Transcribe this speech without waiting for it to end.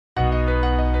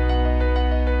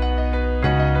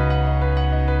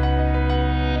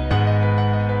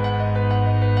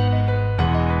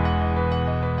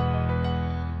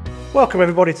Welcome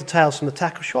everybody to Tales from the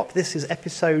Tackle Shop. This is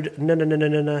episode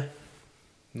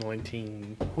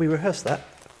 19. We rehearsed that.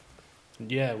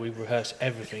 Yeah, we rehearse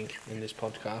everything in this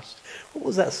podcast. What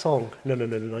was that song?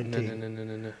 19.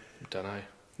 No. Don't know.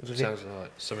 It sounds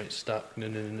like something stuck. No.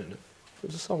 It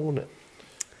was a song, wasn't it?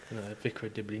 No, Vicar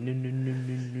of Dibley.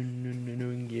 No,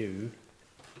 you.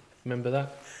 Remember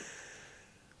that?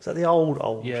 Is that the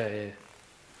old? Yeah.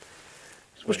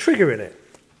 Was Trigger in it?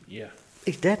 Yeah.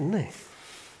 He's dead, isn't he?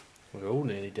 We're all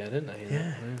nearly dead, aren't they?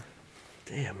 Yeah.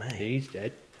 Dear me. He's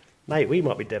dead. Mate, we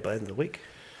might be dead by the end of the week.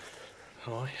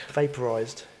 Aye.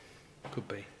 Vaporised. Could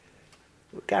be.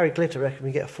 Gary Glitter reckon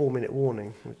we get a 4-minute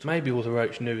warning. Maybe all the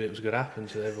roach knew it was going to happen,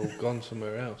 so they've all gone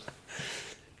somewhere else.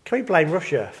 Can we blame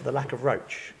Russia for the lack of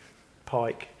roach,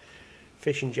 pike,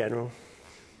 fish in general?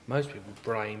 Most people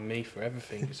blame me for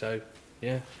everything, so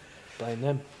yeah, blame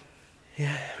them.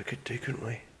 Yeah, we could do, couldn't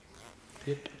we?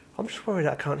 Yep. I'm just worried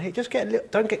I can't hear. Just get a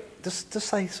little. Just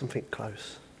say something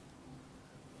close.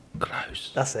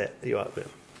 Close. That's it. You are, but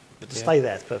to Yeah. stay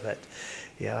there, it's perfect.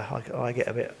 Yeah, I get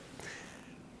a bit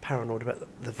paranoid about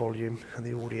the volume and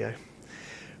the audio.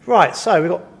 Right, so we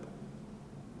got.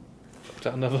 Is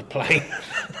that another plane?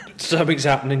 Something's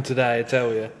happening today, I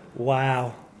tell you.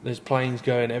 Wow. There's planes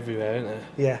going everywhere, isn't there?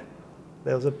 Yeah,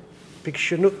 there was a big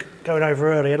Chinook going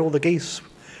over early, and all the geese.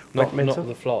 Not mental.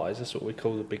 the flies. That's what we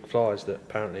call the big flies. That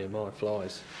apparently are my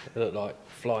flies. They look like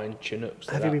flying Chinooks.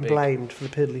 Have you been blamed for the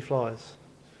piddly flies?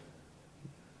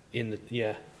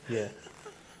 Yeah. Yes,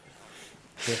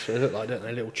 they look like, don't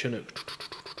they? Little Chinook.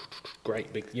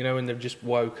 Great big. You know when they've just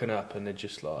woken up and they're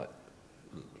just like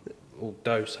all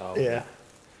docile. Yeah. A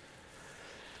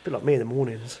bit like me in the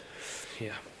mornings.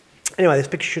 Yeah. Anyway, this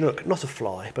big Chinook, not a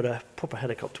fly, but a proper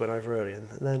helicopter went over early, and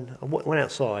then I went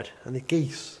outside, and the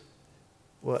geese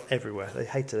were everywhere. They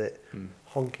hated it,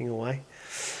 honking away.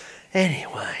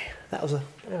 Anyway, that was an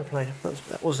aeroplane.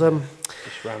 That was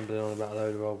Just rambling on about a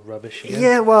load of old rubbish again.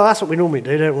 Yeah, well, that's what we normally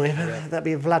do, don't we? Yeah. That'd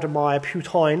be Vladimir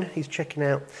Putin. He's checking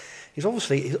out. He's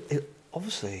obviously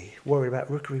worried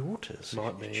about rookery waters.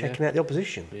 Might be, checking out the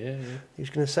opposition. Yeah. He's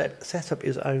going to set up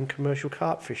his own commercial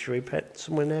carp fishery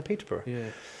somewhere near Peterborough. Yeah.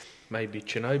 Maybe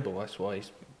Chernobyl. That's why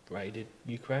he's raided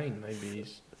Ukraine. Maybe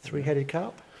he's 3-headed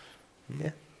carp.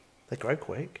 Yeah, they grow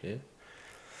quick. Yeah.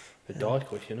 They die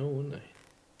quick and all, wouldn't they?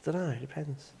 Don't know. It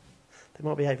depends. They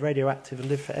might be radioactive and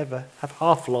live forever. Have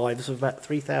half-lives of about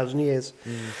 3,000 years.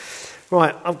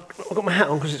 Right, I've got my hat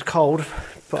on because it's cold,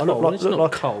 but I look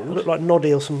like cold. I look like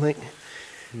Noddy or something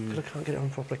because I can't get it on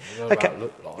properly. Okay.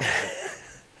 Look like.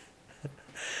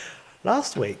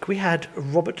 Last week we had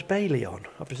Robert Bailey on.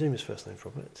 I presume his first name's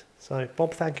Robert. So,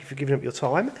 Bob, thank you for giving up your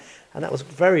time, and that was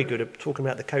very good at talking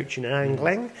about the coaching and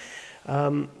angling.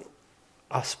 I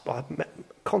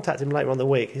contacted him later on in the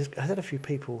week. I had a few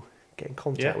people get in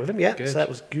contact with him. Yeah, good. so that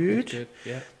was good. Good.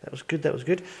 Yeah, that was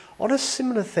good. On a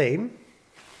similar theme,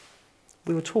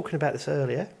 we were talking about this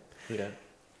earlier. Yeah.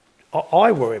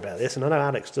 I worry about this, and I know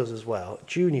Alex does as well.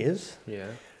 Juniors.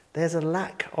 Yeah. There's a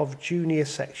lack of junior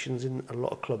sections in a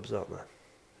lot of clubs, aren't there?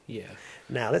 Yeah.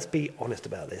 Now, let's be honest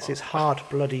about this. It's hard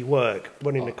bloody work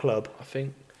running a club. I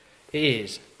think it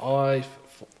is. I've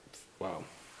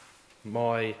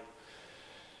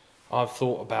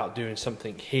thought about doing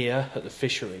something here at the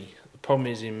fishery. The problem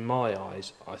is, in my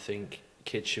eyes, I think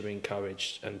kids should be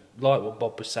encouraged. And like what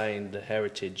Bob was saying, the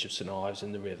heritage of St Ives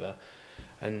and the river.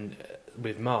 And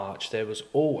with March, there was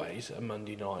always a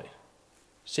Monday night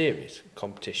series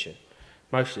competition.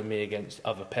 Mostly me against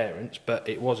other parents, but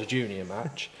it was a junior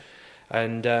match.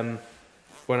 And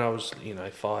when I was,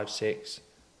 5, 6,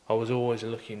 I was always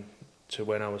looking to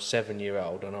when I was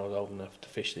 7-year-old and I was old enough to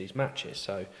fish these matches.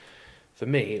 So for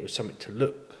me, it was something to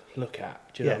look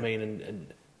at. Do you know what I mean?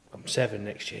 And I'm 7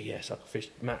 next year. Yes, I can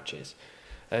fish matches.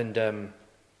 And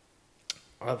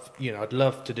I'd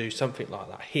love to do something like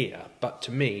that here. But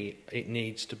to me, it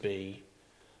needs to be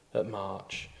at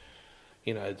March.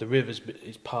 The river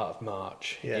is part of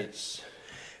March. Yeah.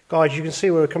 Guys, you can see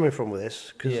where we're coming from with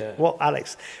this, because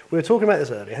Alex, we were talking about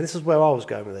this earlier, and this is where I was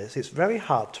going with this. It's very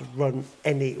hard to run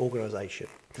any organisation.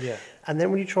 Yeah. And then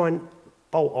when you try and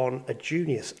bolt on a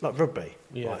junior, like rugby,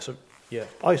 right? So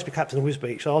I used to be captain of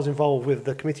Wisbeach, so I was involved with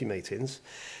the committee meetings.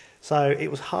 So it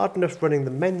was hard enough running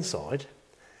the men's side.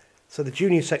 So the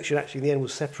junior section actually in the end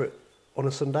was separate on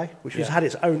a Sunday, which had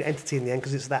its own entity in the end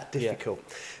because it's that difficult.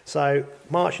 Yeah. So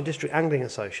March and District Angling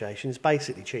Association is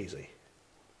basically cheesy.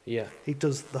 Yeah. He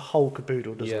does the whole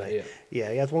caboodle, doesn't he?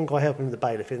 Yeah, he has one guy helping with the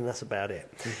bailiff, and that's about it.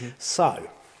 Mm-hmm. So,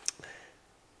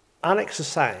 Alex is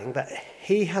saying that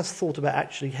he has thought about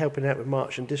actually helping out with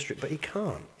March and District, but he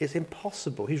can't. It's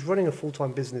impossible. He's running a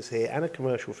full-time business here and a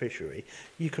commercial fishery.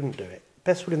 You couldn't do it.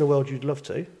 best will in the world, you'd love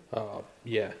to.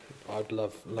 Yeah, I'd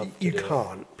love to. You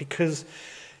can't, because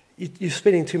you're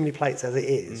spinning too many plates as it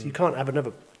is. You can't have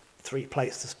another 3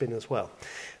 plates to spin as well.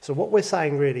 So what we're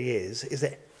saying really is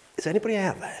there anybody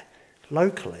out there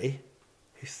locally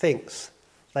who thinks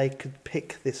they could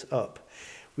pick this up?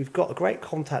 We've got a great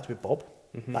contact with Bob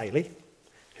Bailey,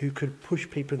 who could push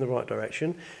people in the right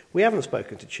direction. We haven't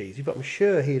spoken to Cheesy, but I'm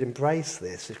sure he'd embrace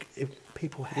this if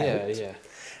people helped. Yeah.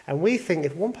 And we think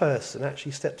if one person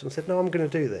actually stepped up and said, no, I'm going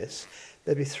to do this,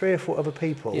 there'd be 3 or 4 other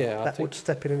people that would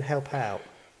step in and help out.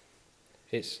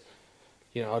 It's,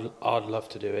 I'd love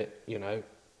to do it,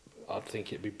 I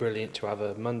think it'd be brilliant to have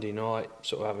a Monday night,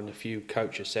 sort of having a few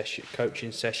coaching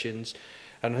sessions.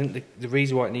 And I think the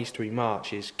reason why it needs to be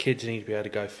March is kids need to be able to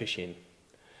go fishing.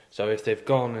 So if they've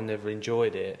gone and they've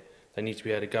enjoyed it, they need to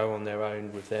be able to go on their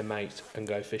own with their mates and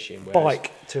go fishing.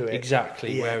 Bike to it.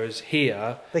 Exactly. Yeah. Whereas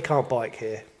here... They can't bike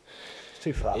here. It's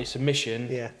too far. It's a mission.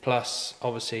 Yeah. Plus,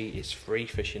 obviously, it's free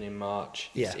fishing in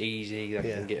March. It's easy.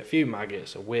 They can get a few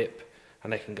maggots, a whip,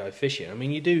 and they can go fishing. I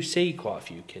mean, you do see quite a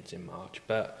few kids in March,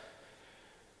 but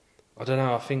I don't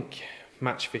know, I think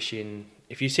match fishing...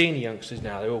 If you see any youngsters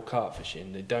now, they're all carp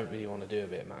fishing. They don't really want to do a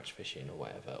bit of match fishing or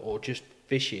whatever, or just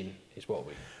fishing is what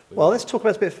we well, let's talk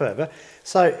about this a bit further.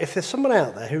 So, if there's someone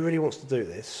out there who really wants to do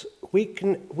this, we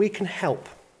can help.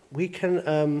 We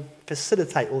can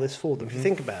facilitate all this for them. If you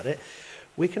think about it,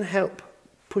 we can help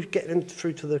get them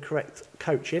through to the correct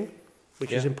coaching,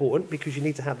 which is important because you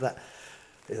need to have that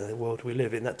in the world we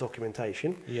live in, that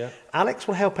documentation. Yeah. Alex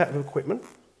will help out with equipment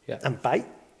and bait.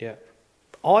 Yeah.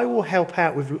 I will help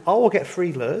out I will get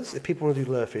free lures if people want to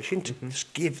do lure fishing to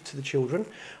just give to the children.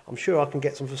 I'm sure I can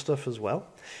get some for stuff as well.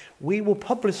 We will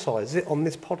publicise it on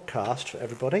this podcast for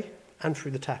everybody and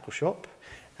through the tackle shop.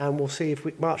 And we'll see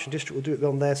if March and District will do it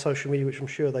on their social media, which I'm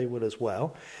sure they will as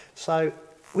well. So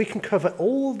we can cover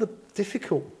all the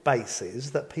difficult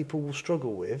bases that people will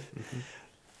struggle with,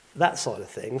 that side of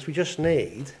things. We just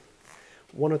need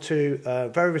 1 or 2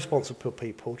 very responsible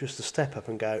people just to step up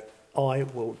and go, I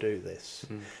will do this.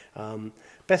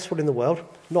 Best will in the world,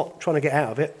 not trying to get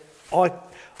out of it.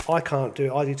 I can't do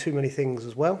it. I do too many things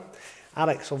as well.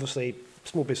 Alex, obviously,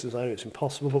 small business owner, it's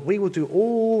impossible, but we will do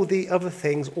all the other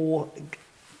things, or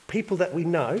people that we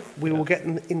know, we will get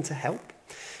them in to help.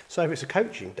 So if it's a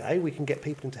coaching day, we can get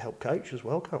people in to help coach as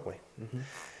well, can't we?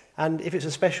 And if it's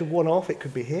a special one-off, it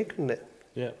could be here, couldn't it?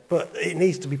 Yeah. But it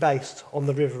needs to be based on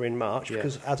the river in March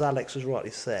because, as Alex has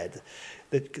rightly said,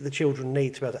 the children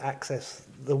need to be able to access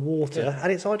the water,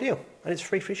 and it's ideal, and it's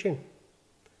free fishing.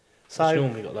 So it's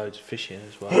normally got loads of fishing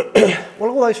as well. Well,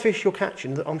 all those fish you're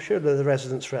catching, I'm sure they're the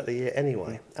residents throughout the year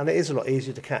anyway, and it is a lot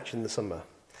easier to catch in the summer.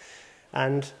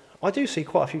 And I do see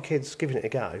quite a few kids giving it a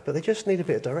go, but they just need a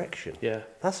bit of direction. Yeah.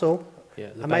 That's all.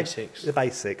 Yeah, the basics. The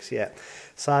basics, yeah.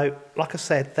 So, like I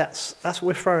said, that's what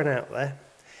we're throwing out there.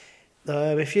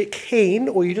 If you're keen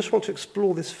or you just want to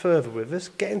explore this further with us,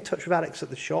 get in touch with Alex at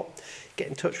the shop, get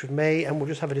in touch with me, and we'll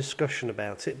just have a discussion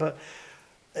about it. But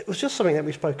it was just something that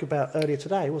we spoke about earlier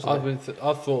today, wasn't it?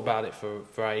 I've thought about it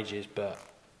for ages, but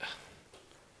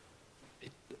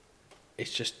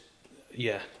it's just,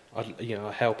 I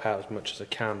help out as much as I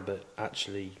can, but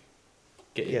actually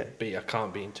I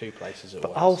can't be in 2 places at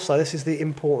once. But also, this is the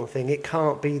important thing, it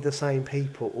can't be the same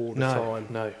people all the time.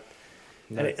 No.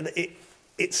 And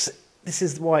this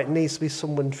is why it needs to be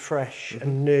someone fresh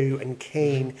and new and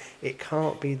keen. It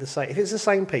can't be the same. If it's the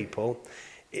same people,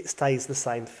 it stays the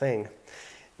same thing.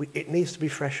 It needs to be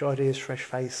fresh ideas, fresh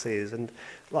faces. And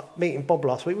like meeting Bob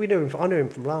last week, I knew him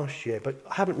from last year, but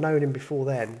I haven't known him before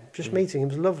then. Just meeting him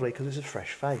was lovely because it's a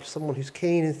fresh face, someone who's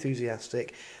keen,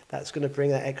 enthusiastic, that's going to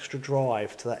bring that extra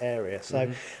drive to that area.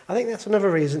 So I think that's another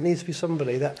reason it needs to be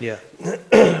somebody that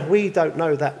we don't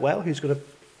know that well, who's going to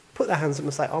put their hands up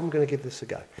and say, I'm going to give this a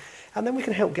go. And then we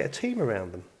can help get a team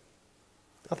around them.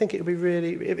 I think it would be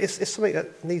really... It's something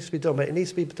that needs to be done, but it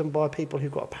needs to be done by people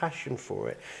who've got a passion for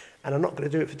it. And are not going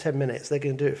to do it for 10 minutes. They're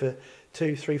going to do it for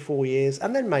 2, 3, 4 years,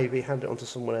 and then maybe hand it on to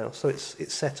someone else. So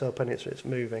it's set up and it's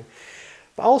moving.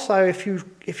 But also, if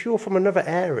you're from another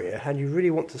area and you really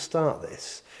want to start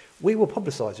this, we will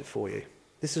publicise it for you.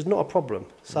 This is not a problem.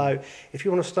 So if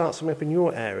you want to start something up in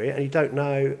your area and you don't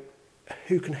know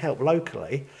who can help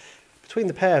locally, between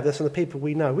the pair of us and the people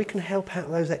we know, we can help out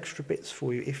those extra bits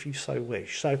for you if you so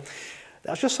wish. So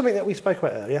that's just something that we spoke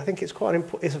about earlier. I think it's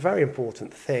it's a very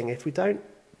important thing. If we don't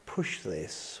push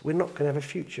this, we're not going to have a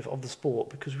future of the sport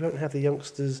because we won't have the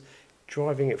youngsters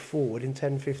driving it forward in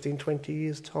 10, 15, 20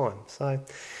 years' time. So I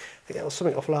think that was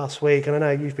something off last week, and I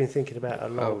know you've been thinking about it a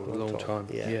long time.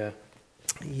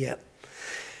 Yeah.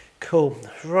 Cool.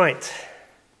 Right.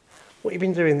 What have you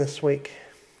been doing this week?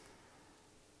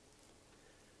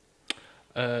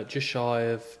 Just shy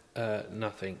of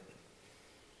nothing.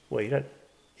 Well, you don't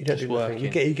Just do nothing.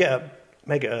 working. You get up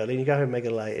mega early and you go home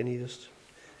mega late and you just...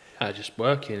 Just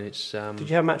working. It's. Did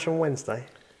you have a match on Wednesday?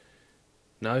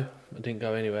 No, I didn't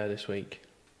go anywhere this week.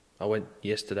 I went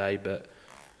yesterday, but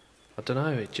I don't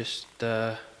know. It just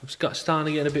it's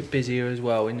starting to get a bit busier as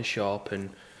well in the shop, and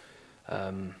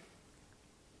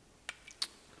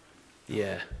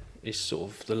yeah, it's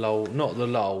sort of the lull. Not the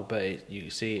lull, but you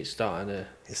can see it's starting to.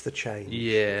 It's the change.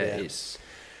 Yeah, it's.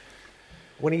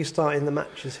 When are you starting the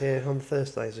matches here on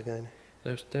Thursdays again?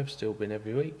 They've still been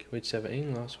every week. We had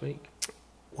 17 last week.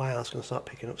 Wow, that's going to start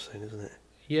picking up soon, isn't it?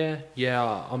 Yeah.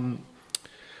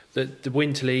 The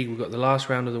Winter League, we've got the last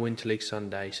round of the Winter League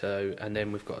Sunday, and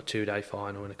then we've got a 2-day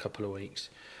final in a couple of weeks.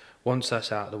 Once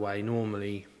that's out of the way,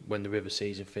 normally when the river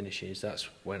season finishes, that's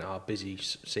when our busy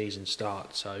season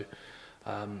starts. So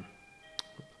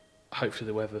hopefully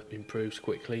the weather improves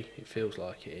quickly. It feels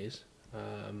like it is.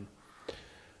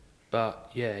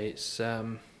 But yeah, it's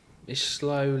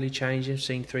slowly changing. I've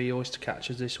seen 3 oyster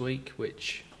catchers this week,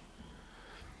 which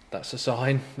that's a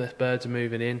sign that birds are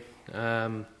moving in.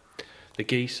 The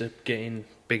geese are getting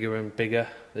bigger and bigger.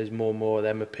 There's more and more of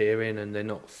them appearing, and they're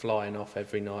not flying off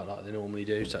every night like they normally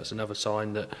do. So that's another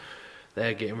sign that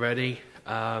they're getting ready.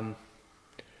 I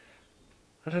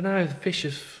don't know. The fish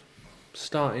are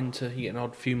starting to. You get an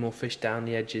odd few more fish down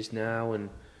the edges now, and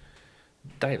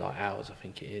daylight hours. I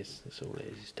think it is. That's all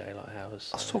it is. It's daylight hours.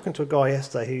 So. I was talking to a guy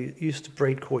yesterday who used to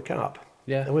breed koi carp.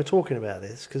 Yeah. And we were talking about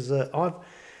this because I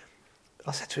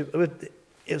said to him.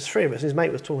 It was 3 of us, and his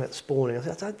mate was talking about spawning. I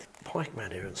said, I don't think pike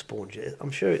around here and spawned yet.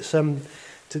 I'm sure it's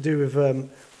to do with the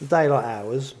daylight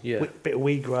hours, bit of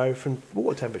weed growth and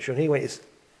water temperature. And he went, it's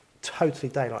totally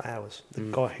daylight hours. The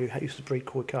guy who used to breed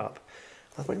koi carp.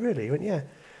 I went, really? He went, yeah.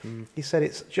 He said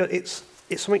it's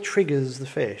something triggers the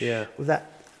fish with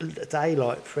that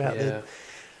daylight throughout the...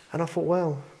 And I thought,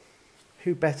 well,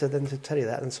 who better than to tell you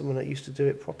that than someone that used to do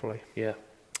it properly? Yeah.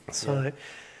 So,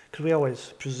 because we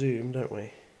always presume, don't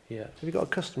we? Yeah. Have you got a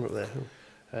customer up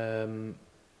there?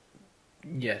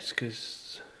 Yes,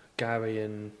 because Gary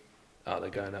and... Oh, they're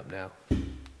going up now.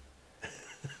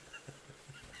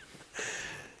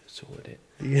 Sorted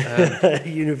it.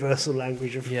 Universal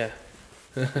language of... Yeah.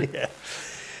 Yeah.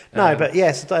 No, but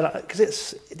yes,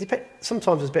 because it depends.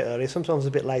 Sometimes it's a bit earlier, sometimes it's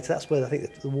a bit later. That's where I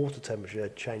think the water temperature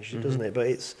changes it, doesn't it? But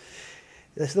it's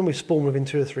normally spawn within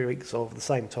 2 or 3 weeks of the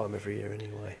same time every year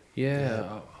anyway.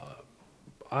 Yeah.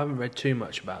 I haven't read too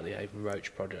much about the Avon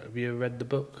Roach project. Have you ever read the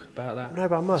book about that? No,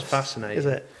 but I must. It's fascinating. Is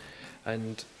it?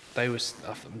 And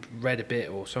I've read a bit,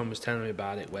 or someone was telling me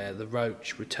about it, where the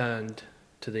roach returned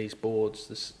to these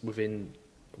boards within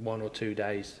 1 or 2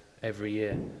 days every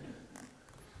year,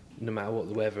 no matter what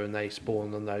the weather, and they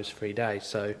spawned on those 3 days.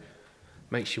 So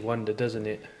makes you wonder, doesn't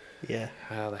it? Yeah.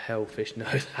 How the hell fish know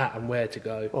that and where to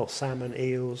go. Well, salmon,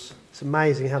 eels. It's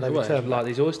amazing how they return. Like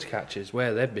these oyster catchers,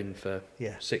 where they've been for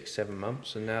 6-7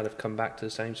 months, and now they've come back to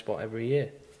the same spot every year.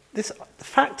 The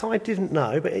fact I didn't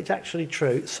know, but it's actually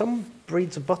true. Some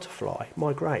breeds of butterfly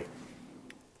migrate.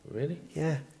 Really?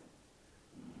 Yeah.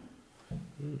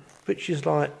 Which is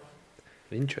like...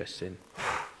 Interesting.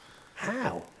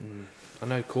 How? I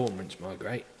know cormorants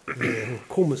migrate.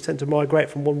 Cormorants tend to migrate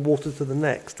from one water to the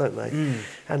next, don't they?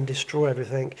 And destroy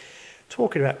everything.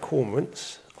 Talking about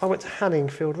cormorants, I went to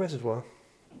Hanningfield Reservoir.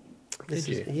 Did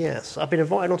you? Yes. I've been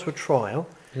invited onto a trial.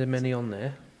 Are there many on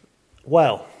there?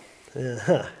 Well,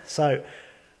 so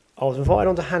I was invited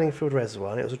onto Hanningfield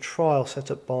Reservoir, and it was a trial set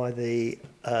up by the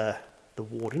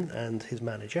warden and his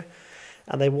manager,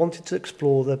 and they wanted to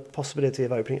explore the possibility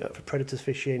of opening it up for predators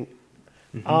fishing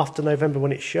after November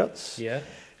when it shuts. Yeah.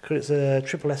 Because it's a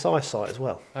triple SI site as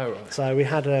well. Oh, right. So we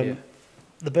had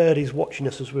the birdies watching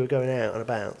us as we were going out and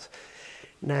about.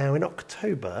 Now, in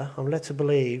October, I'm led to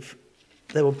believe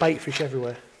there were bait fish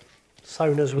everywhere.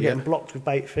 Sonars were getting blocked with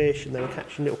bait fish, and they were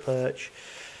catching little perch.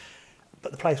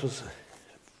 But the place was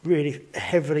really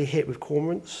heavily hit with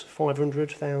cormorants,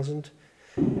 500,000.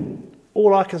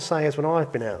 All I can say is when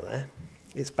I've been out there,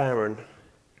 it's barren.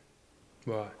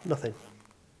 Right. Nothing.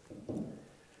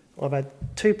 I've had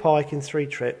 2 pike in 3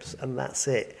 trips, and that's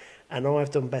it. And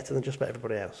I've done better than just about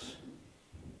everybody else.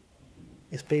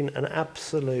 It's been an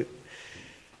absolute...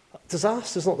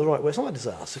 Disaster's not the right word. It's not a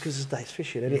disaster because it's day's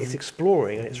fishing, and it's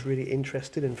exploring, and it's really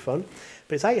interesting and fun.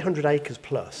 But it's 800 acres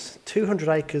plus. 200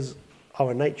 acres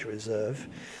are a nature reserve,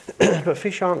 but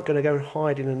fish aren't going to go and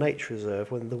hide in a nature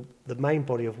reserve when the main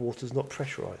body of water is not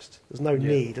pressurised. There's no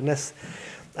need, unless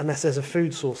there's a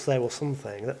food source there or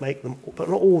something that make them... But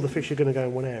not all the fish are going to go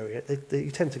in one area.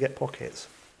 You tend to get pockets.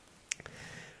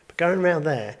 But going around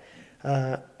there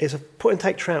is a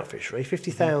put-and-take trout fishery,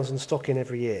 50,000 stock in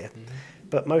every year.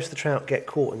 but most of the trout get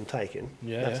caught and taken.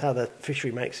 Yeah, That's how the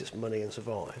fishery makes its money and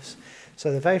survives. So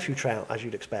there are very few trout, as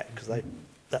you'd expect, because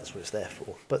that's what it's there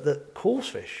for. But the coarse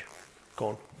fish,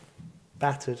 gone,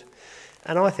 battered.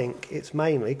 And I think it's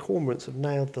mainly cormorants have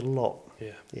nailed the lot.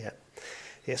 Yeah. Yeah.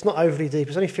 It's not overly deep.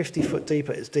 It's only 50 foot deep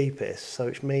at its deepest, so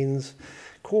which means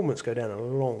cormorants go down a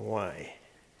long way.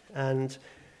 And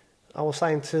I was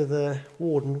saying to the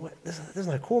warden, there's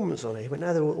no cormorants on here. He went,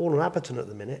 no, they're all on Abberton at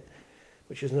the minute,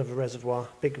 which is another reservoir,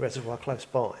 big reservoir close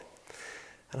by.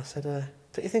 And I said,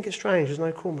 don't you think it's strange there's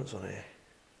no cormorants on here?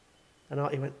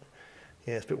 And he went,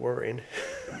 yeah, it's a bit worrying.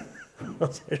 I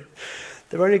said,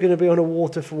 they're only going to be on the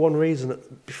water for one reason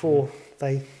before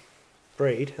they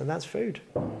breed, and that's food.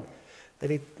 They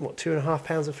need, 2.5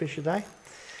 pounds of fish a day?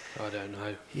 I don't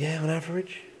know. Yeah, on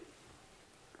average.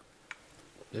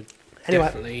 They anyway,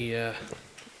 definitely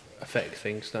affect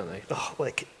things, don't they? Oh,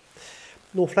 like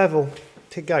North Level,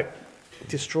 Tig Goat,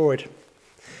 destroyed.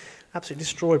 Absolutely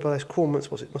destroyed by those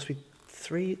cormorants. It must be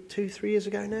 3 years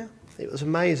ago now? It was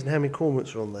amazing how many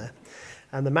cormorants were on there.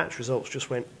 And the match results just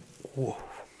went, whoa.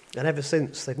 And ever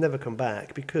since, they've never come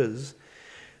back because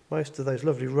most of those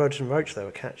lovely rudd and roach they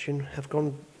were catching have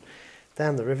gone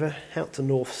down the river, out to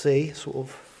North Sea, sort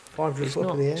of 500 foot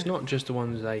up in the air. It's not just the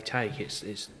ones they take, it's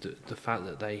the fact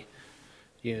that they,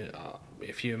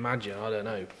 if you imagine, I don't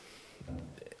know,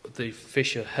 the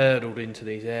fish are hurdled into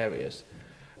these areas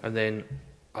and then,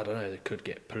 I don't know, they could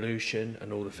get pollution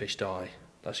and all the fish die.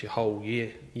 That's your whole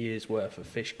year's worth of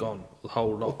fish gone, the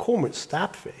whole lot. Well, cormorants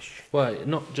stab fish. Well,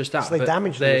 not just that, so they but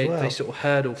damage them as well. They sort of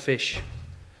hurdle fish.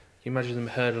 You imagine them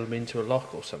hurdle them into a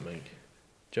lock or something.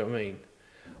 Do you know what I mean?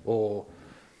 Or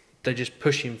they're just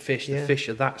pushing fish. Yeah. The fish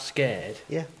are that scared.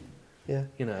 Yeah, yeah.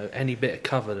 Any bit of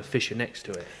cover, the fish are next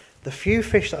to it. The few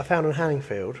fish that I found on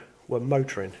Hanningfield were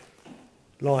motoring.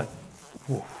 Like,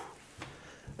 woof.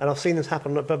 And I've seen this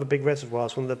happen at other big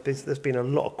reservoirs when there's been a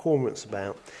lot of cormorants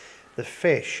about. The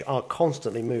fish are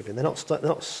constantly moving. They're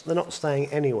not staying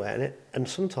anywhere in it, and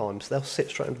sometimes they'll sit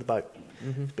straight under the boat.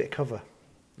 Mm-hmm. It's a bit of cover.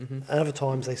 Mm-hmm. And other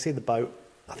times they see the boat.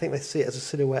 I think they see it as a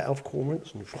silhouette of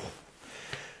cormorants.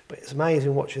 But it's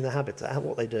amazing watching their habitat,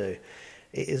 what they do.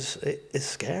 It's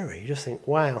scary. You just think,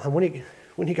 wow. And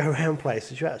when you go around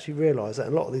places, you actually realise that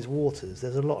in a lot of these waters,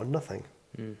 there's a lot of nothing.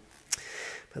 Mm.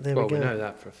 But there we go. We know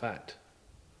that for a fact.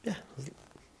 Yeah,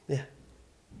 yeah.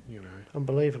 You know.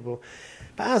 Unbelievable.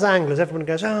 But as anglers, everyone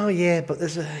goes, oh yeah, but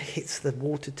it's the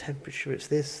water temperature, it's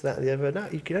this, that, and the other. No,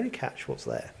 you can only catch what's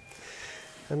there.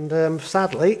 And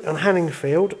sadly, on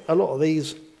Hanningfield, a lot of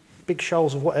these big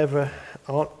shoals of whatever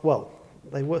aren't, well,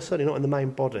 they were certainly not in the main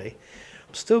body.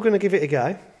 I'm still going to give it a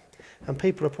go, and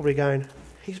people are probably going,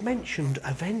 he's mentioned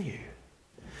a venue.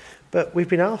 But we've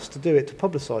been asked to do it to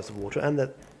publicise the water, and this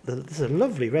is a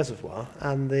lovely reservoir,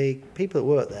 and the people that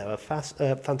work there are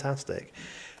fantastic.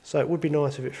 So it would be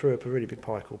nice if it threw up a really big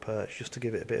pike or perch, just to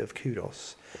give it a bit of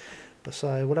kudos. But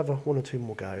so we'll have 1 or 2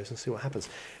 more goes and see what happens.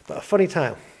 But a funny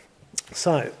tale.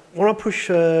 So when I push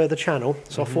the channel,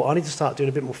 so I thought I need to start doing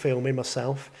a bit more filming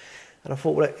myself. And I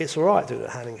thought, well, it's all right doing it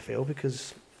at Hanningfield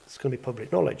because it's going to be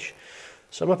public knowledge.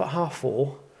 So I'm up at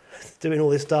 4:30 doing all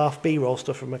this daft B-roll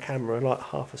stuff from my camera, like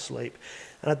half asleep.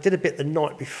 And I did a bit the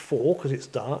night before because it's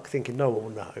dark, thinking no one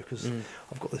will know because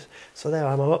I've got this. So there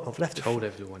I'm up. I've left. Told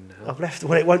everyone now. I've left.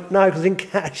 Well, it won't. No, because I didn't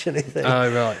catch anything.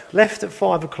 Oh right. Left at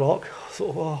 5 o'clock.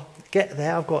 Sort of get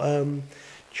there. I've got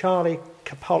Charlie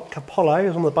Capollo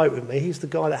who's on the boat with me. He's the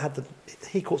guy that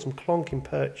he caught some clonking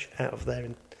perch out of there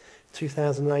in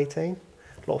 2018.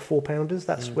 A lot of 4-pounders.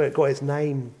 That's where it got its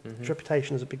name, its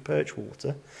reputation as a big perch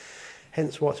water.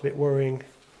 Hence why it's a bit worrying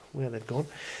where they've gone.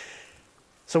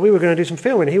 So we were going to do some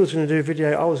filming. He was going to do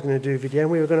video, I was going to do video,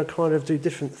 and we were going to kind of do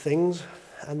different things.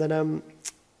 And then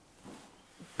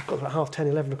got to about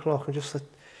 10:30, 11 o'clock, and just said,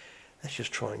 let's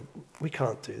just try and... We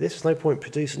can't do this. There's no point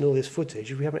producing all this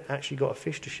footage if we haven't actually got a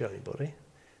fish to show anybody.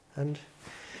 And,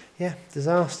 yeah,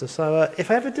 disaster. So if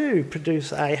I ever do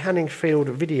produce a Hanningfield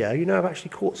video, I've actually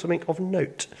caught something of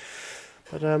note.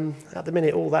 But at the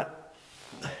minute, all that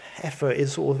effort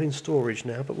is sort of in storage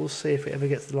now, but we'll see if it ever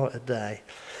gets the light of day.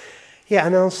 Yeah,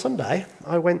 and on Sunday,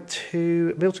 I went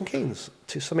to Milton Keynes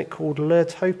to something called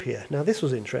Lurtopia. Now, this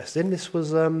was interesting. This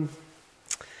was... lure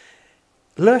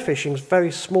fishing is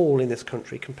very small in this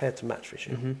country compared to match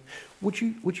fishing.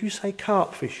 Mm-hmm. Would you say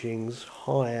carp fishing's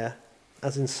higher,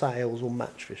 as in sales, or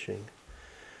match fishing?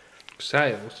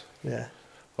 Sales? Yeah.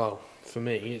 Well, for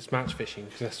me, it's match fishing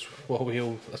because that's what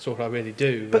I really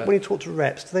do. But when you talk to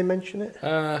reps, do they mention it?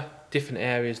 Different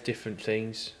areas, different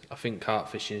things. I think carp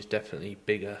fishing is definitely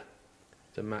bigger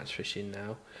than match fishing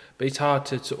now, but it's hard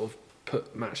to sort of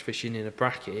put match fishing in a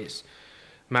bracket.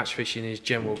 match fishing is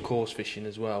general course fishing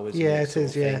as well, isn't it? Yeah, it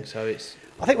is. Yeah. So it's.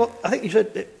 I think you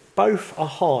said both are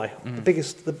high.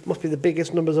 Must be the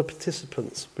biggest numbers of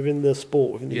participants within the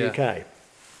sport within the UK.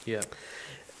 Yeah.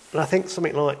 And I think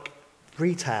something like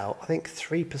retail, I think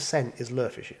 3% is lure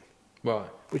fishing. Right.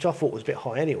 Which I thought was a bit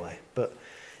high anyway.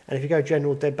 And if you go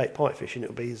general deadbait pike fishing,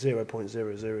 it'll be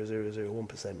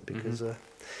 0.00001% because it's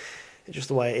just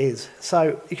the way it is.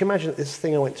 So you can imagine that this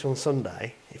thing I went to on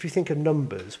Sunday, if you think of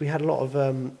numbers, we had a lot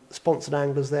of sponsored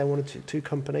anglers there, one or two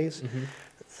companies.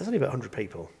 There's only about 100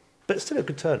 people, but it's still a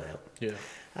good turnout. Yeah.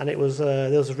 And it was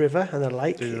there was a river and a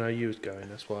lake. Didn't know you was going,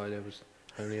 that's why there was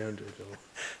only 100 or...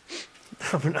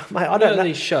 Mate, I don't know.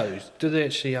 These shows, do they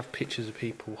actually have pictures of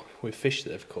people with fish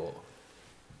that they've caught?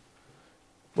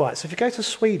 Right, so if you go to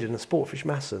Sweden and Sportfish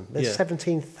Masson, there's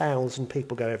 17,000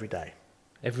 people go every day.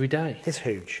 Every day? It's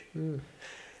huge.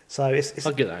 So it's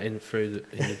I'd get that in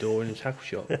the door in the tackle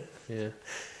shop. Yeah.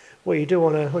 Well, you do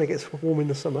want to when it gets warm in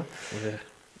the summer. Yeah.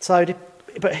 So,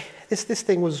 but this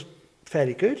thing was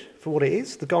fairly good for what it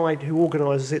is. The guy who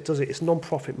organises it does it. It's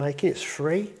non-profit making. It's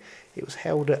free. It was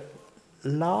held at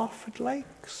Larford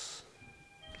Lakes.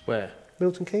 Where?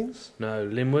 Milton Keynes. No,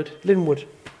 Linwood. Linwood.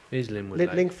 It is Linwood.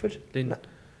 Lingford.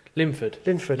 Linford.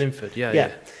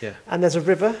 Yeah. And there's a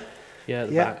river. Yeah, at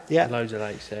the back. Yeah. Loads of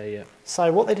lakes there. Yeah.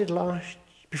 So what they did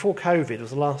before COVID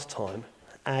was the last time.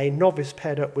 A novice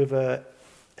paired up with a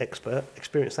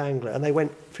experienced angler, and they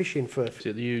went fishing for. Is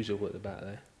it the usual at the back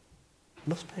there?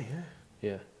 Must be, yeah.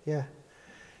 Yeah. Yeah.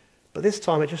 But this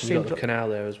time it just seemed. You've got the canal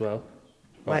there as well,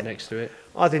 right next to it.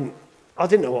 I didn't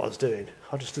know what I was doing.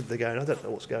 I just stood there going, I don't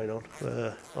know what's going on.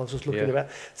 I was just looking about.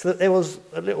 So there was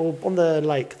a little on the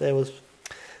lake. They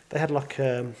had like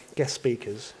guest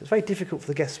speakers. It was very difficult for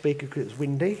the guest speaker because it was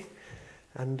windy,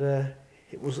 and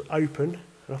it was open.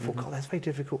 And I thought, God, that's very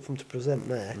difficult for them to present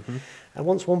there. And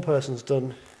once one person's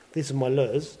done, these are my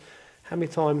lures, how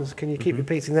many times can you keep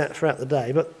repeating that throughout the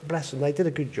day? But bless them, they did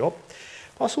a good job.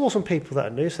 I saw some people that I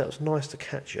knew, so that was nice to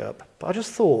catch up. But I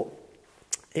just thought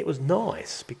it was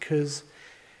nice because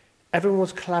everyone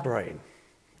was collaborating.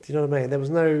 Do you know what I mean? There was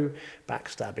no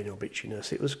backstabbing or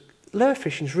bitchiness. It was lure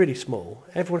fishing's really small.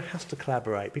 Everyone has to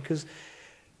collaborate because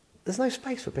there's no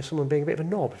space for someone being a bit of a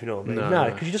knob, if you know what I mean. No,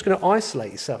 because you're just going to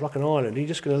isolate yourself like an island. You're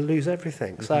just going to lose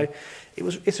everything. So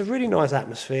it's a really nice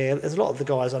atmosphere. There's a lot of the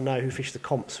guys I know who fish the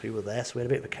comps who were there, so we had a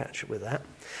bit of a catch up with that.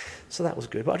 So that was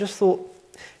good. But I just thought,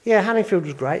 Hanningfield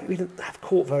was great. We didn't have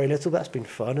caught very little, but that's been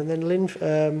fun. And then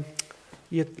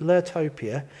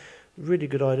Lurtopia, really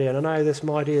good idea. And I know there's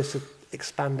some ideas to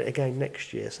expand it again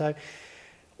next year. So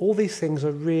all these things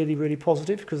are really, really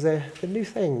positive because they're new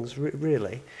things,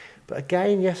 really. But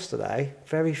again, yesterday,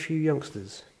 very few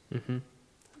youngsters,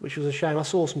 which was a shame. I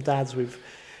saw some dads with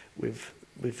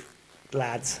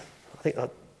lads. I think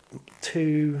like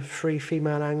 2-3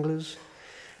 female anglers,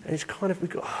 and it's kind of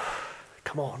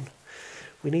come on,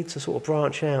 we need to sort of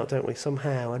branch out, don't we,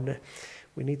 somehow, and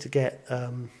we need to get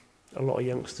a lot of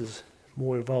youngsters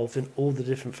more involved in all the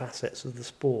different facets of the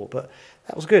sport. But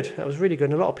that was good. That was really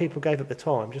good, and a lot of people gave up their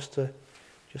time just to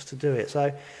do it.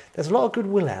 So there's a lot of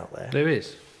goodwill out there. There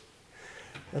is.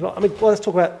 Let's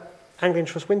talk about Angling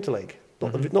Trust Winter League.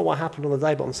 Not what happened on the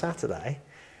day, but on Saturday,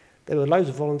 there were loads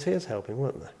of volunteers helping,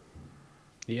 weren't there?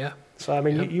 Yeah. So,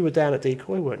 you were down at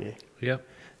Decoy, weren't you? Yeah.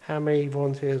 How many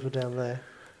volunteers were down there?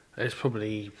 There's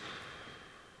probably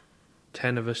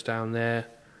 10 of us down there,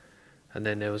 and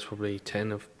then there was probably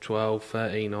 10 of 12,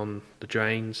 13 on the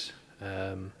drains.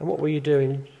 And what were you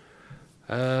doing?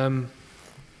 Apart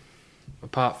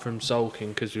from sulking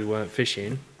because we weren't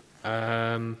fishing.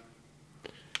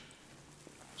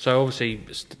 So obviously,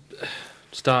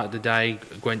 started the day,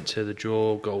 went to the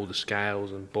draw, got all the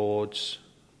scales and boards,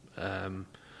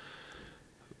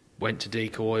 went to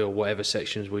Decoy or whatever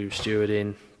sections we were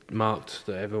stewarding, marked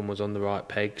that everyone was on the right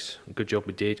pegs. Good job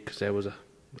we did, because there was a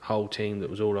whole team that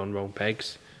was all on wrong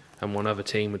pegs, and one other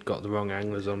team had got the wrong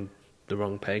anglers on the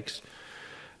wrong pegs.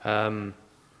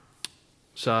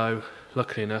 So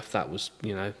luckily enough, that was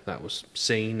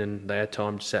seen, and they had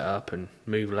time to set up and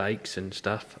move lakes and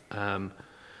stuff.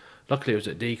 Luckily it was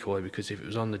at Decoy, because if it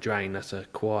was on the drain, that's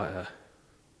quite a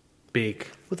big...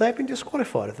 Would they have been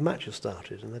disqualified if the match had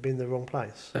started and they'd been in the wrong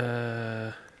place?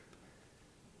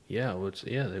 Yeah, I would.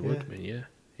 Yeah, they would have been.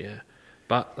 Yeah.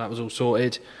 But that was all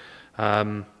sorted.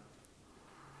 It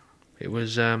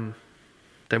was. Then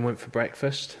went for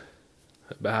breakfast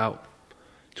about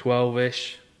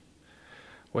 12ish.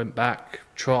 Went back.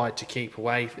 Tried to keep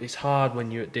away. It's hard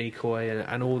when you're at Decoy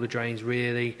and all the drains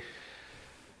really.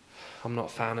 I'm not a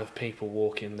fan of people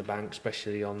walking the bank,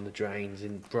 especially on the drains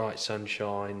in bright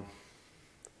sunshine,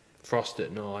 frost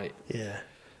at night. Yeah.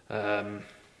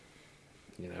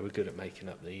 we're good at making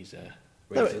up these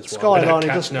No, reasons why skyline, we don't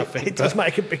catch nothing. it does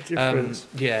make a big difference.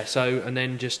 And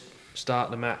then just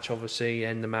start the match, obviously,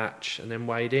 end the match, and then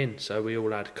wade in. So we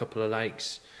all had a couple of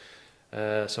lakes.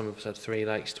 Some of us had 3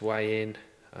 lakes to weigh in.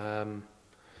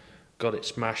 Got it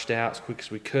smashed out as quick as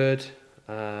we could,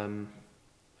 and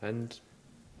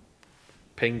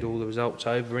pinged all the results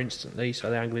over instantly, so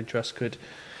the Angling Trust could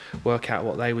work out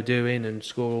what they were doing and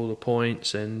score all the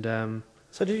points. And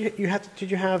so did you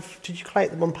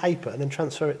collate them on paper and then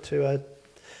transfer it to a?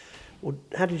 Or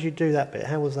how did you do that bit?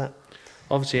 How was that?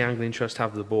 Obviously, Angling Trust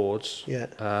have the boards, yeah.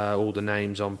 All the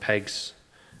names on pegs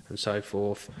and so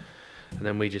forth, and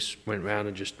then we just went round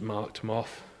and just marked them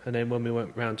off. And then when we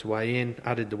went round to weigh in,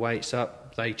 added the weights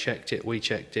up, they checked it, we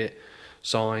checked it,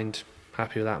 signed,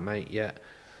 happy with that, mate, yeah.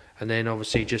 And then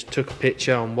obviously just took a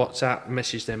picture on WhatsApp,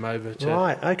 messaged them over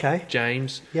to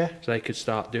James, yeah, so they could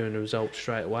start doing the results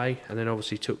straight away, and then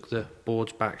obviously took the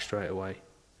boards back straight away.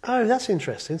 Oh, that's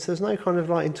interesting. So there's no kind of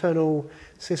like internal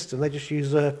system. They just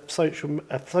use a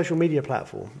social media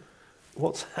platform.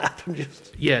 WhatsApp and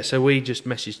just yeah. So we just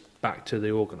messaged back to the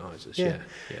organisers. Yeah,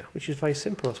 which is very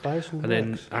simple, I suppose. And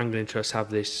then Angling Trust have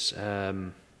this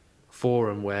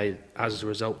forum where, as the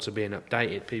results are being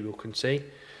updated, people can see.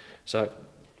 So,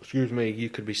 excuse me, you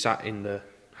could be sat in the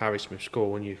Harry Smith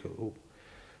score and you go,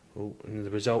 oh, and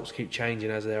the results keep changing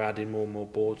as they're adding more and more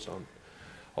boards on.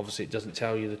 Obviously, it doesn't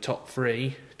tell you the top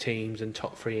 3 teams and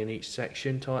top 3 in each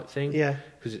section type thing. Yeah.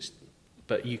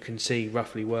 But you can see,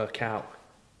 roughly work out.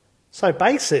 So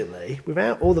basically,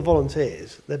 without all the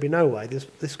volunteers, there'd be no way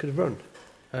this could have run.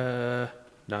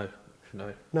 No.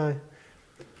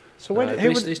 So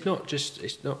it's not just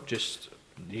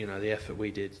the effort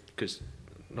we did, because,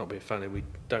 not being funny, we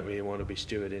don't really want to be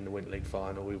steward in the Winter League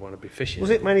final. We want to be fishing. Was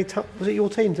it your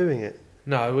team doing it?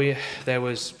 No, there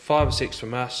was 5 or 6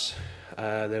 from us.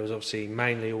 There was obviously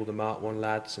mainly all the Mark 1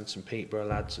 lads and some Peterborough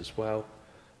lads as well.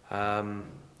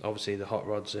 Obviously the Hot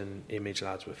Rods and Image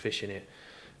lads were fishing it.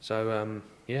 So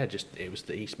it was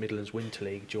the East Midlands Winter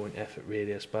League joint effort,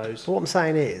 really, I suppose. But what I'm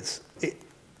saying is, if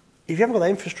you haven't got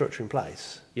that infrastructure in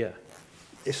place, yeah,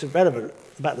 it's irrelevant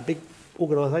about the big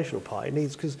organisational part. It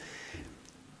needs, because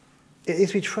it needs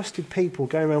to be trusted people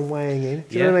going around weighing in.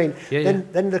 Do you know what I mean? Yeah,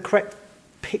 then the correct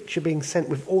picture being sent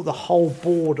with all the whole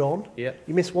board on. Yeah.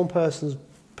 You miss one person's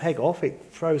peg off, it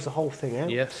throws the whole thing out.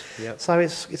 Yes. Yeah. So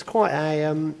it's quite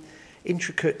a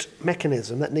intricate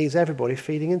mechanism that needs everybody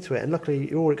feeding into it. And luckily,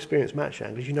 you're all experienced match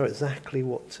anglers. You know exactly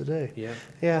what to do. Yeah.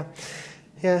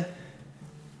 Yeah.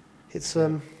 It's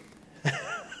the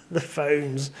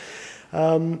phones.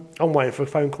 I'm waiting for a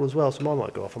phone call as well, so mine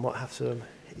might go off. I might have to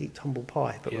eat humble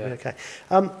pie, but we'll be okay.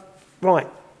 Right.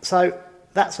 So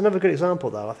that's another good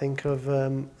example, though, I think, of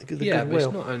the goodwill. But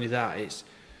it's not only that. It's,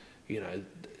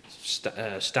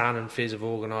 Stan and Fizz have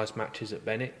organised matches at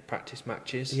Bennett, practice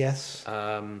matches. Yes.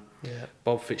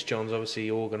 Bob Fitzjohn's obviously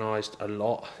organised a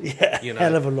lot. Yeah,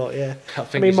 hell of a lot, yeah. I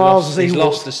think he's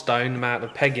lost a stone, the amount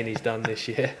of pegging he's done this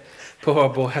year. Poor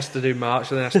old boy has to do march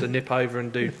and then has to nip over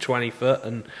and do 20 foot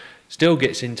and still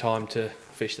gets in time to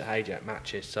fish the Hayjack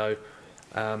matches. So,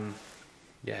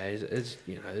 there's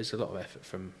a lot of effort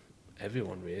from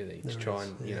everyone, really, to try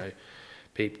and,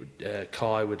 people,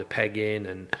 Kai with the pegging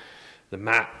and the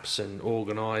maps and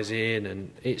organising,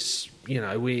 and it's,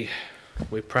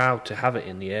 we're proud to have it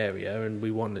in the area, and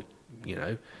we want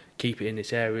to, keep it in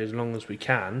this area as long as we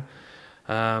can.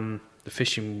 The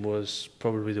fishing was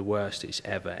probably the worst it's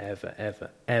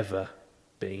ever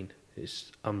been.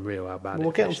 It's unreal how bad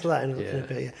we'll get onto that in a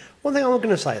bit. Yeah. One thing I'm going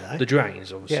to say though, the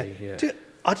drains, obviously. Yeah.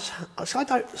 I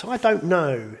don't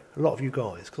know a lot of you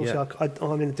guys, because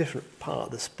I'm in a different part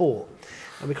of the sport,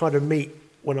 and we kind of meet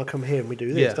when I come here and we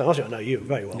do this. Yeah. Obviously, I know you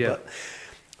very well,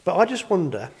 but I just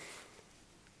wonder,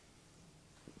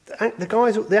 the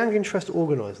guys, the Angling Trust that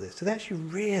organise this, do they actually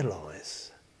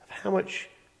realise how much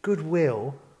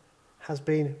goodwill has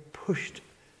been pushed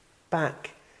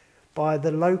back by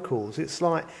the locals? It's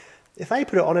like, if they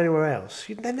put it on anywhere else,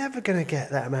 they're never going to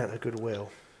get that amount of goodwill.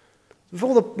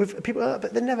 With people,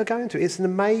 but they're never going to. It's an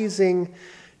amazing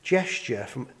gesture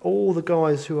from all the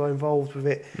guys who are involved with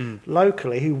it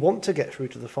locally, who want to get through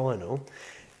to the final.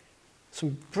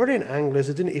 Some brilliant anglers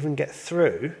who didn't even get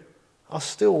through are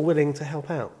still willing to help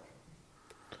out.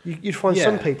 You'd find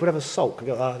some people would have a sulk and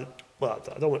go, I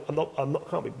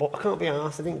can't be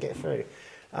asked, I didn't get through.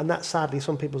 And that's sadly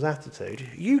some people's attitude.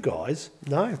 You guys,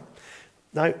 no,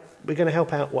 we're going to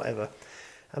help out, whatever.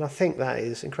 And I think that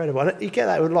is incredible. And you get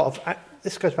that with a lot of,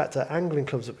 this goes back to angling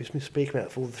clubs that we've been speaking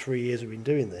about for all the 3 years we've been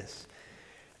doing this.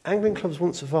 Angling clubs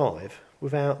won't survive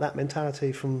without that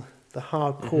mentality from the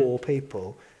hardcore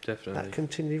people that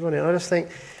continually run it. And I just think,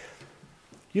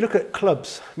 You look at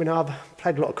clubs. I mean, I've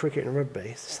played a lot of cricket and rugby.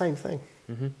 It's the same thing.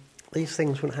 Mm-hmm. These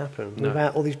things wouldn't happen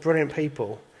without all these brilliant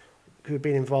people who have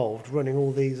been involved running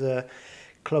all these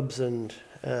clubs and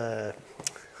I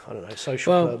don't know,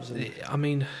 social clubs. And I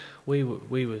mean, we were,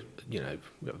 you know,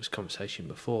 we had this conversation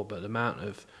before, but the amount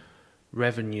of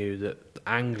revenue that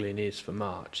angling is for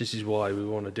March. This is why we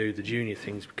want to do the junior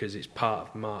things, because it's part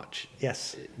of March.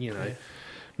 Yes. You know,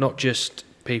 not just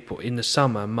people in the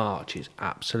summer. March is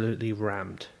absolutely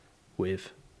rammed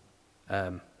with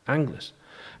anglers,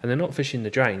 and they're not fishing the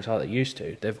drains like they used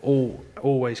to. They've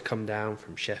always come down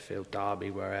from Sheffield,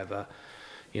 Derby, wherever.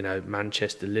 You know,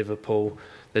 Manchester, Liverpool.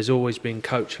 There's always been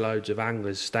coach loads of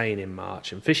anglers staying in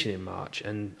March and fishing in March,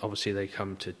 and obviously they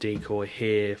come to decoy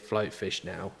here, float fish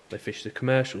now. They fish the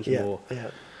commercials more.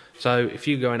 Yeah. So if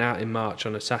you're going out in March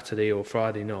on a Saturday or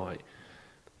Friday night,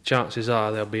 chances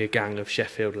are there'll be a gang of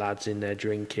Sheffield lads in there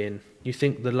drinking. You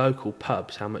think the local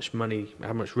pubs, how much money,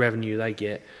 how much revenue they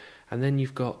get, and then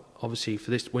you've got, obviously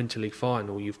for this Winter League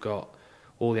final, you've got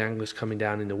all the anglers coming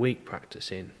down in the week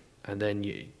practicing. And then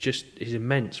it's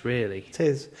immense, really. It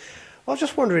is. I was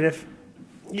just wondering if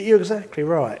you're exactly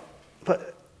right,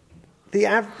 but the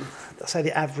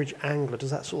average angler,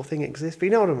 does that sort of thing exist? But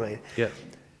you know what I mean? Yeah.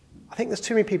 I think there's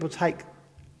too many people take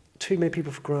too many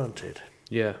people for granted.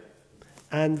 Yeah.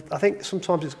 And I think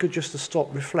sometimes it's good just to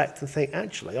stop, reflect, and think.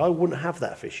 Actually, I wouldn't have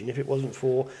that fishing if it wasn't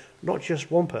for not just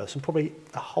one person, probably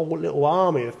a whole little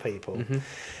army of people. Mm-hmm.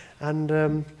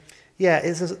 And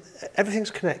everything's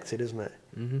connected, isn't it?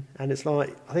 Mm-hmm. And it's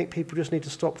like, I think people just need to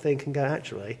stop, think and go,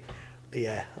 actually,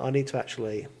 yeah, I need to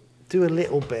actually do a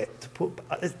little bit to put,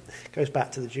 it goes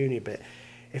back to the junior bit.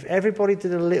 If everybody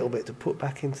did a little bit to put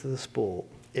back into the sport,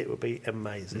 it would be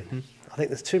amazing. Mm-hmm. I think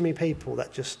there's too many people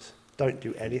that just don't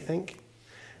do anything.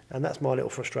 And that's my little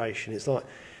frustration. It's like,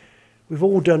 we've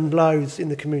all done loads in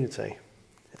the community.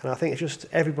 And I think it's just,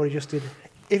 everybody just did,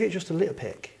 if it's just a little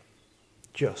pick,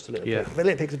 just a little pick. A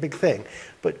little pick's a big thing,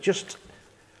 but just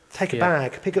take a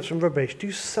bag, pick up some rubbish,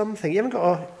 do something. You haven't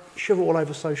got to shove it all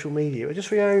over social media. But just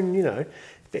for your own, you know,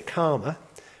 a bit calmer,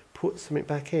 put something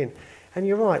back in. And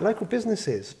you're right, local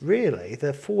businesses, really,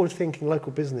 the forward-thinking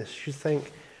local business should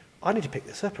think, I need to pick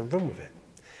this up and run with it.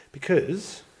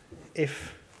 Because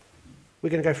if we're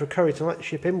going to go for a curry tonight to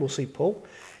ship in, we'll see Paul.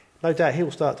 No doubt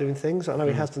he'll start doing things. I know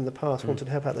he has done in the past, wanted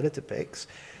to help out the litter picks.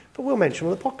 But we'll mention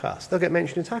them on the podcast. They'll get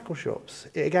mentioned in tackle shops.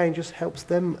 It, again, just helps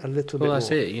them a little bit more. Well,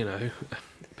 that's it, you know.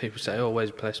 People say, oh,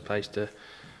 where's the best place to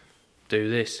do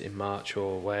this in March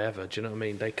or wherever? Do you know what I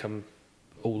mean? They come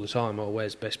all the time, oh,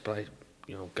 where's the best place?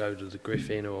 You know, go to the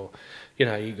Griffin or, you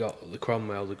know, you got the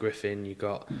Cromwell, the Griffin, you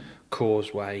got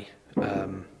Causeway.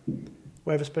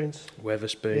 Weatherspoons.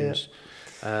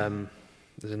 Yeah.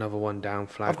 There's another one down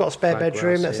Flag. I've got a spare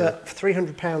bedroom. That's at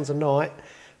 £300 a night.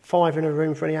 5 in a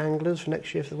room for any anglers for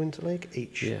next year for the Winter League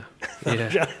each. Yeah.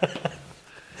 Yeah.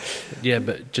 Yeah,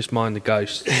 but just mind the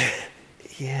ghosts.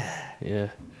 Yeah. Yeah.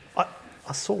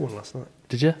 I saw one last night.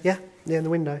 Did you? Yeah, in the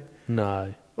window.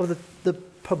 No. Or the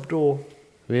pub door.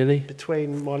 Really?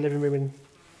 Between my living room and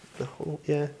the hall.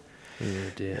 Yeah.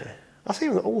 Oh dear. Yeah. I see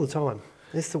them all the time.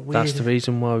 It's the weirdest. That's the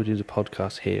reason why we do the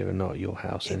podcast here and not at your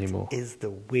house anymore. It is the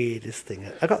weirdest thing.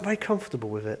 I got very comfortable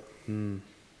with it.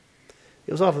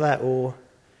 It was either that or,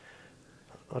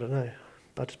 I don't know,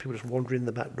 people just wandering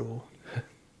the back door.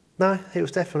 No, it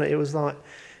was like,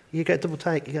 you get a double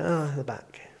take, you go, the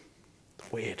back.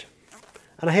 Weird.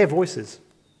 And I hear voices.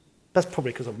 That's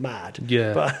probably because I'm mad.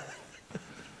 Yeah.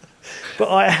 But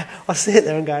I sit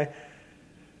there and go,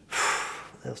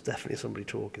 there was definitely somebody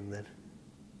talking then.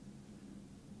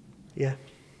 Yeah,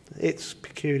 it's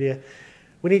peculiar.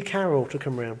 We need Carol to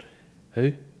come round.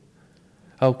 Who?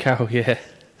 Oh, Carol, yeah.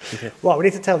 Right, we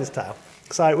need to tell this tale.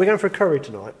 So we're going for a curry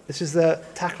tonight. This is the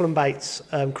Tackle and Baits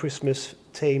Christmas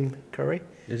team curry.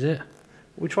 Is it?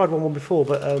 We tried one before,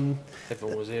 but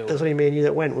everyone was ill. There was only me and you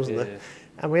that went, wasn't there?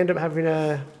 And we ended up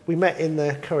having we met in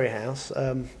the curry house.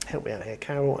 Help me out here,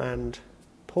 Carol and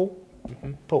Paul.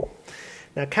 Mm-hmm. Paul.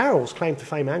 Now, Carol's claim to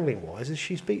fame angling-wise is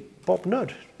she's beat Bob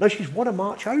Nudd. No, she's won a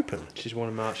March Open. She's won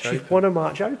a March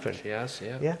Open. She has,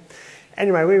 yeah. Yeah.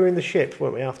 Anyway, we were in the ship,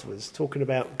 weren't we, afterwards, talking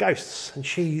about ghosts, and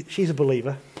she's a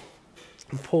believer.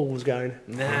 And Paul was going,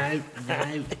 No,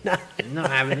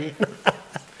 not having it.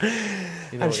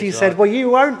 You know, and she said, well, you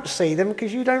won't see them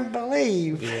because you don't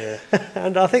believe. Yeah.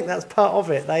 And I think that's part of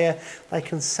it. They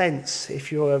can sense if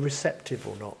you're receptive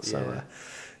or not. So,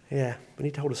 yeah, we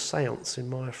need to hold a séance in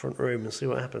my front room and see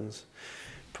what happens.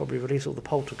 Probably release all the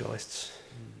poltergeists.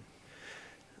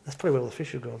 That's probably where all the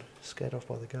fish have gone, scared off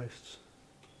by the ghosts.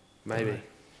 Maybe.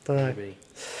 Don't know. Maybe.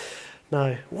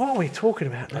 No. What are we talking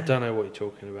about now? I don't know what you're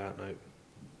talking about, no.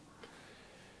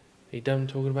 You done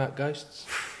talking about ghosts?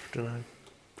 Don't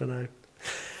know.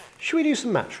 Should we do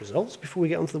some match results before we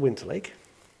get onto the Winter League?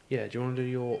 Yeah, do you want to do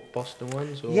your Boston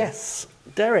ones? Or? Yes.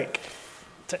 Derek.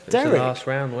 It was the last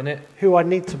round, wasn't it? Who I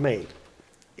need to meet.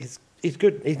 He's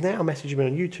good. He's now messaging me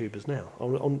on YouTube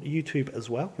on YouTube as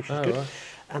well, which is good. Right.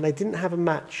 And they didn't have a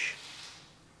match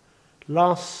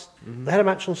They had a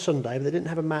match on Sunday, but they didn't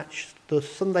have a match the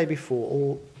Sunday before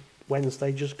or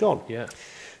Wednesday just gone. Yeah.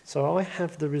 So I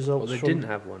have the results. Well, they didn't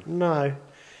have one. No.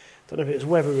 Don't know if it was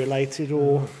weather related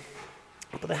or...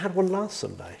 But they had one last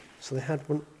Sunday. So they had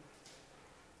one...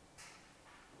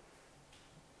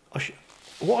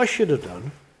 What I should have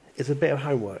done is a bit of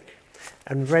homework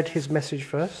and read his message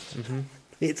first.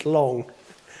 It's long.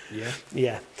 Yeah.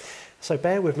 Yeah. So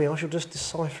bear with me, I shall just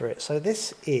decipher it. So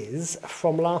this is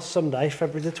from last Sunday,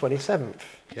 February the 27th.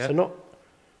 Yeah. So not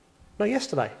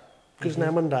yesterday, because it's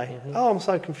now Monday. Oh, I'm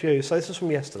so confused. So this is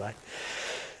from yesterday.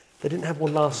 They didn't have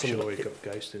one last Sunday. I'm sure he's got a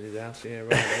ghost in his house here,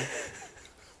 right?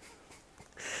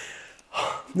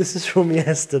 This is from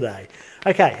yesterday.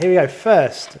 Okay, here we go.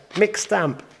 First, Mick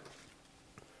Stamp.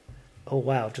 Oh,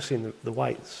 wow, I've just seen the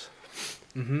weights.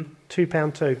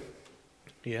 £2.2.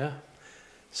 Yeah.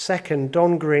 Second,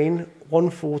 Don Green,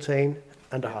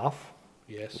 114.5.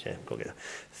 Yes. Yeah, got to get that.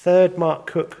 Third, Mark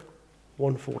Cook,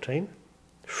 114.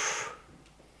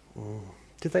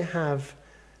 Did they have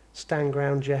Stan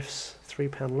Ground Jeff's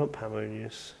 £3 lump hammer in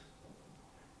use?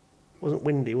 Wasn't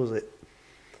windy, was it?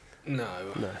 No.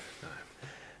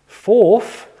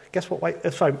 Fourth, guess what weight?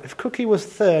 Sorry, if Cookie was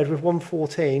third with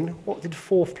 114, what did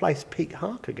fourth place Pete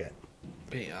Harker get?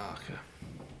 Pete Harker.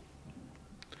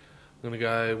 I'm going to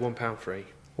go £1.3.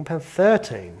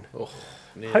 £1.13. Oh,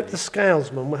 nearly. Hope the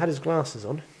scalesman had his glasses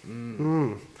on.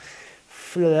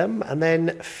 Fulham. And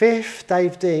then fifth,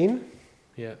 Dave Dean.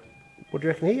 Yeah. What do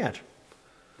you reckon he had?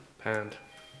 £1.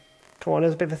 Come on,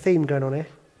 there's a bit of a theme going on here.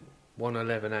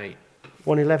 111.8.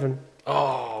 111.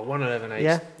 Oh, 111.8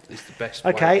 yeah. is the best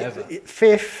weight okay, ever.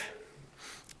 Fifth,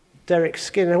 Derek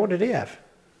Skinner. What did he have?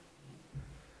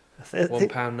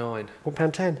 £1.9.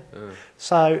 £1.10.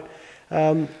 So...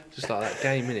 just like that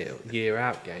game, innit? Year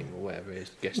out game or whatever it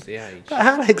is, guess the age. But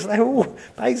Alex, they were all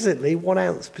basically 1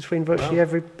 ounce between virtually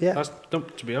every... Yeah. That's,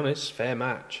 to be honest, fair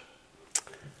match.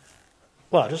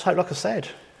 Well, I just hope, like I said,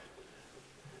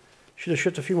 should have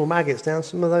shut a few more maggots down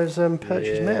some of those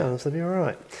purchased mounds. They'd be all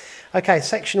right. Okay,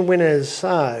 section winners.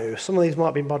 So some of these might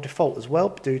have been by default as well,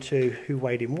 due to who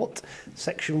weighed in what.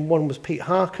 Section 1 was Pete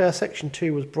Harker. Section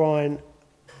 2 was Brian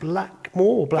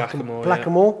Blackmore.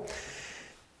 Blackamore. Yeah.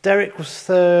 Derek was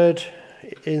third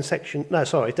in section... No,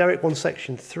 sorry. Derek won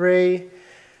section 3.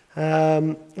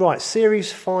 Right,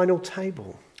 series final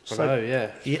table. So,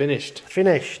 yeah. Finished.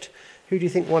 Finished. Who do you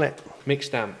think won it? Mick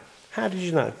Stamp. How did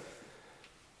you know?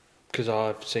 Because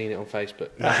I've seen it on Facebook.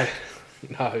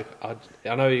 No,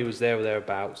 I know he was there or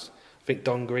thereabouts. I think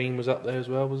Don Green was up there as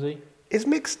well, was he? Is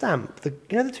Mick Stamp, the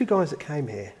two guys that came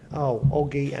here? Oh,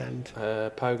 Oggy and...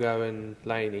 Pogo and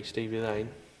Laney, Stevie Lane.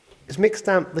 Is Mick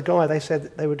Stamp the guy they said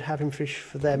that they would have him fish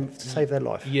for them to save their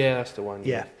life? Yeah, that's the one.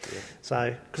 Yeah.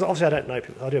 So, because obviously I don't know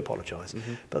people, I do apologise.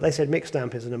 But they said Mick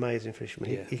Stamp is an amazing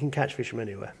fisherman. He can catch fish from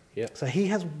anywhere. Yeah. So he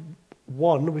has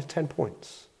won with 10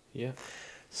 points. Yeah.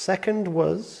 Second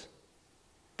was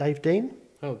Dave Dean.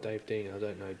 Oh, Dave Dean. I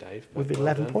don't know Dave. With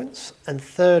 11 points. And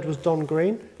third was Don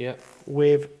Green. Yeah.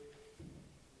 With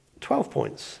 12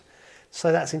 points.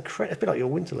 So that's incredible. It's a bit like your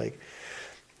Winter League.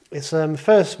 It's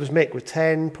first was Mick with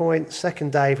 10 points,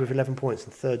 second Dave with 11 points,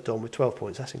 and third Don with 12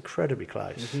 points. That's incredibly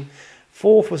close.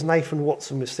 Fourth was Nathan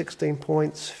Watson with 16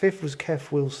 points. Fifth was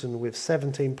Kev Wilson with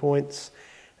 17 points.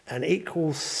 And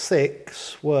equal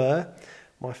 6 were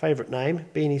my favourite name,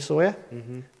 Beanie Sawyer,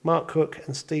 Mark Cook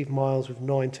and Steve Miles with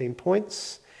 19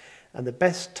 points. And the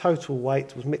best total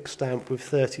weight was Mick Stamp with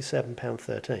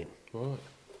 £37.13. Right.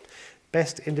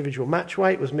 Best individual match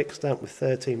weight was Mick Stamp with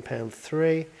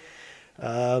 £13.3.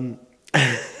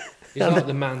 He's like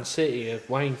the Man City of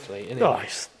Wainfleet, isn't he?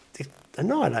 Nice.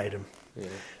 Annihilate him. Yeah.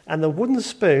 And the wooden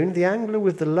spoon, the angler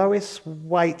with the lowest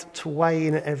weight to weigh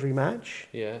in at every match.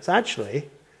 Yeah. So actually...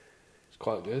 It's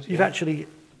quite good. You've actually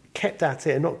kept at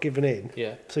it and not given in.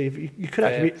 Yeah. So you could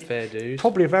actually... Fair dues.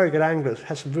 Probably a very good angler,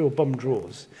 has some real bum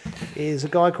draws, is a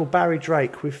guy called Barry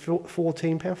Drake with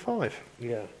 £14.5.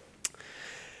 Yeah.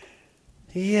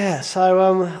 Yeah,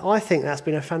 so I think that's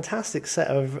been a fantastic set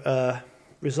of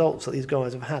results that these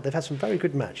guys have had. They've had some very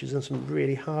good matches and some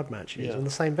really hard matches on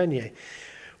the same venue,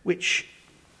 which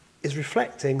is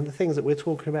reflecting the things that we're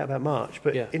talking about March,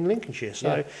 but in Lincolnshire.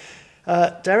 So,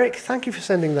 Derek, thank you for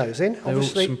sending those in. They're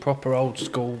obviously some proper old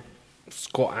school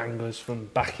Scott anglers from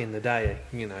back in the day,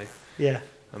 you know. Yeah.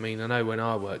 I mean, I know when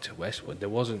I worked at Westwood, there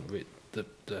wasn't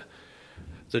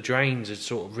the drains had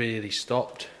sort of really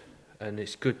stopped, and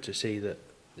it's good to see that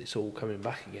it's all coming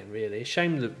back again. Really, it's a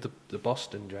shame that the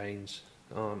Boston drains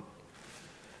aren't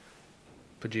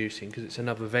producing, because it's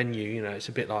another venue. You know, it's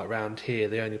a bit like round here.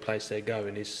 The only place they're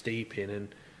going is steeping,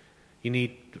 and you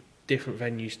need different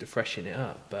venues to freshen it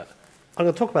up. But I'm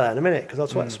going to talk about that in a minute, because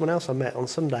that's what someone else I met on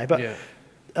Sunday. But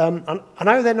I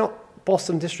know they're not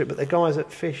Boston District, but they're guys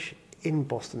that fish in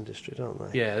Boston District,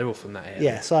 aren't they? Yeah, they're all from that area.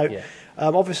 Yeah, so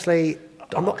obviously,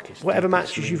 whatever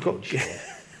matches you've got,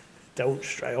 don't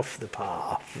stray off the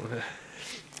path.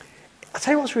 I'll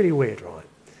tell you what's really weird, right?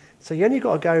 So you only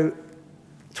got to go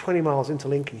 20 miles into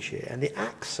Lincolnshire and the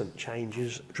accent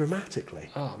changes dramatically.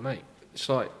 Oh, mate, it's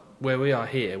like where we are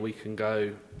here, we can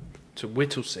go to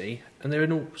Whittlesea and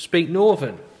they speak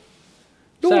Northern.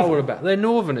 That's what we're about. They're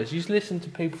Northerners. You just listen to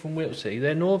people from Whittlesea,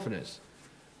 they're Northerners.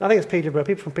 I think it's Peterborough.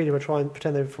 People from Peterborough try and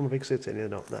pretend they're from a big city and they're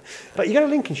not. No. But you go to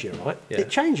Lincolnshire, right? Yeah. It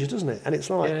changes, doesn't it? And it's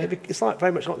like it's like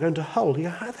very much like going to Hull. You go,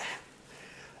 how the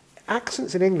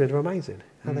accents in England are amazing.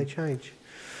 How they change.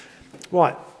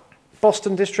 Right,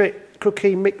 Boston District,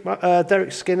 Cookie, Mick,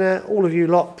 Derek Skinner, all of you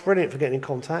lot, brilliant for getting in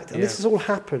contact. And this has all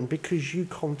happened because you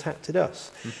contacted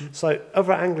us. So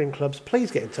other angling clubs,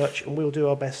 please get in touch and we'll do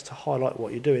our best to highlight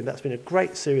what you're doing. That's been a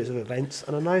great series of events.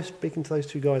 And I know, speaking to those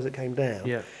two guys that came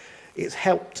down, it's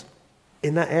helped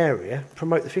in that area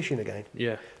promote the fishing again.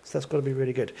 Yeah. So that's got to be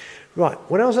really good. Right,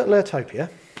 when I was at Lurtopia,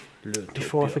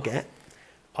 before I forget,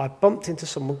 I bumped into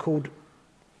someone called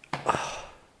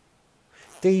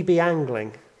DB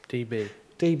Angling.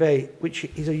 DB, which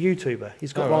he's a YouTuber.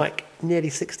 He's got nearly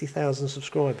 60,000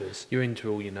 subscribers. You're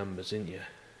into all your numbers, aren't you?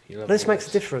 This makes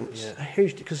a difference,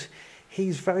 hugely, because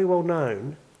he's very well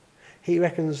known. He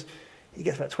reckons he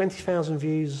gets about 20,000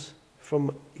 views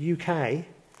from UK,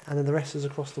 and then the rest is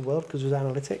across the world because of his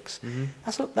analytics.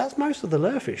 That's most of the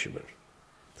lure fishermen.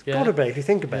 It's got to be, if you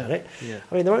think about it.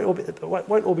 I mean, there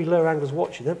won't all be lure anglers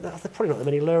watching. There's probably not that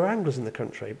many lure anglers in the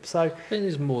country. So I think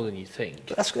there's more than you think.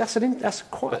 But that's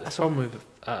quite. But the problem with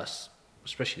us,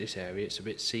 especially this area, it's a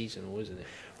bit seasonal, isn't it?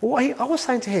 Well, I was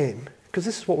saying to him, because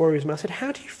this is what worries me. I said,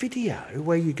 how do you video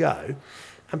where you go,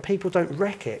 and people don't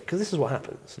wreck it? Because this is what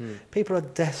happens. People are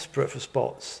desperate for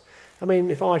spots. I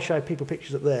mean, if I show people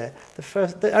pictures up there,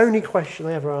 the only question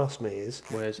they ever ask me is,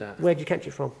 "Where's that? Where do you catch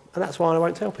it from?" And that's why I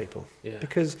won't tell people,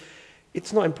 because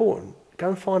it's not important. Go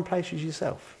and find places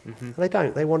yourself. And they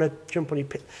don't. They want to jump on your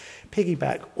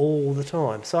piggyback all the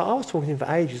time. So I was talking to him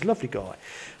for ages, lovely guy,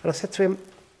 and I said to him,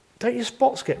 "Don't your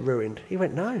spots get ruined?" He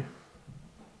went, "No."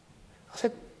 I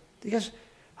said, he goes,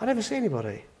 "I never see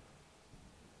anybody."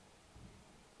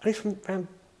 And he's from around,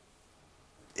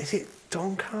 is it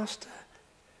Doncaster?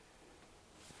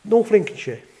 North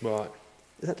Lincolnshire. Right.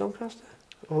 Is that Doncaster?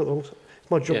 Is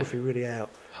my geography really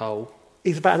out? Hull.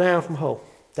 He's about an hour from Hull.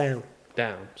 Down.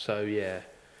 So, yeah.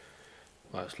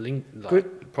 Well, it's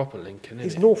proper Lincoln, isn't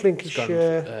it? It's North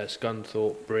Lincolnshire.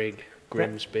 Scunthorpe, Brigg,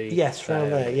 Grimsby. Yes, around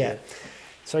there, yeah.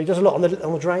 So he does a lot on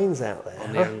the drains out there.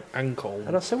 On the Ancol.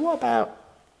 And I said, what about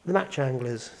the match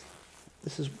anglers?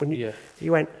 This is when he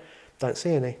went, don't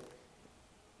see any.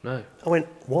 No. I went,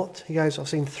 what? He goes, I've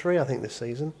seen 3, I think, this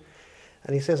season.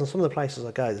 And he says, on some of the places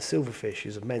I go, the silverfish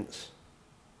is immense.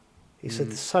 He said,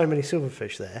 there's so many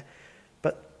silverfish there,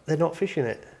 but they're not fishing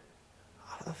it.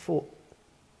 I thought,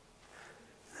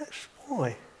 that's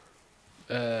why.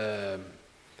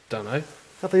 Don't know.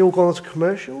 Have they all gone on to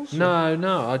commercials?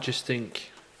 No, I just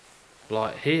think,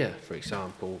 like here, for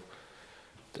example,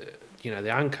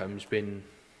 the Ancom's been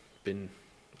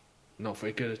not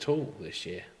very good at all this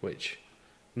year, which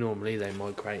normally they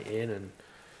migrate in and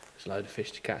there's a load of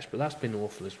fish to catch, but that's been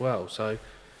awful as well. So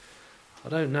I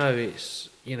don't know. It's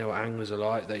what anglers are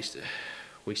like.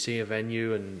 We see a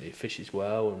venue and it fishes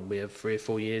well, and we have 3 or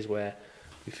 4 years where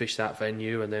we fish that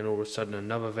venue, and then all of a sudden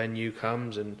another venue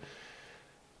comes. And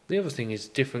the other thing is,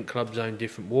 different clubs own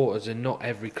different waters, and not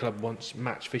every club wants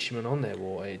match fishermen on their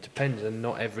water. It depends, and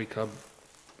not every club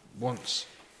wants.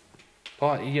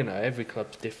 Every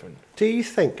club's different. Do you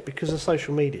think, because of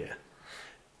social media,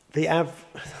 the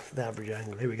average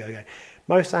angler, here we go again,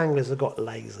 most anglers have got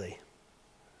lazy?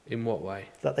 In what way?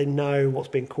 That they know what's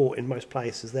being caught in most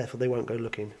places, therefore they won't go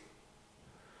looking.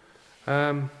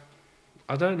 I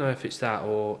don't know if it's that,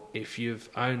 or if you've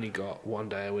only got 1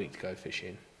 day a week to go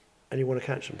fishing. And you want to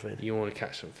catch something. You want to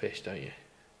catch some fish, don't you?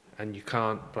 And you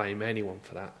can't blame anyone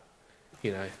for that.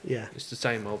 Yeah. It's the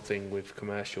same old thing with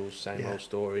commercials, same old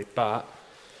story. But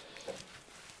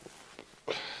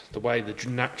the way the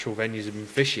natural venues have been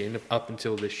fishing up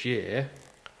until this year,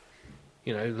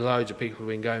 loads of people have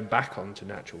been going back onto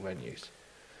natural venues.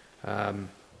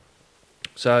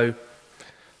 So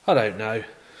I don't know.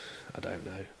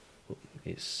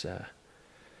 It's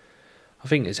I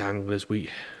think as anglers we,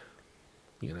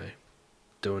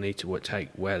 do I need to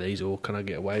wear these, or can I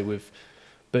get away with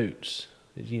boots?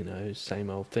 It's the same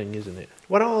old thing, isn't it?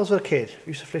 When I was a kid, I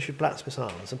used to fish with Blacksmith's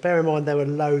Arms, and bear in mind there were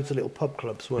loads of little pub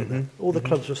clubs, weren't there? All the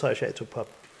clubs were associated to a pub.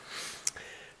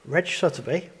 Reg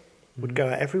Sutterby would go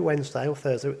out every Wednesday or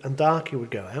Thursday, and Darky would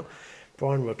go out,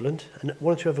 Brian Rudland, and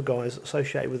one or two other guys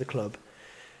associated with the club.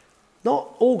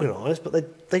 Not organised,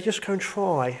 but they just go and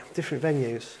try different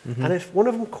venues. And if one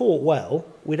of them caught well,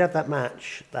 we'd have that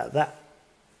match, that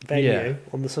venue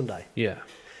on the Sunday. Yeah.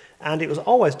 And it was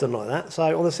always done like that.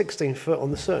 So on the 16 foot,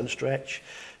 on the certain stretch.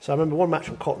 So I remember one match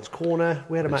from Cotton's Corner.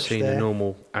 We had a match there. I've seen a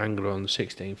normal angler on the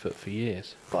 16 foot for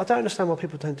years. But I don't understand why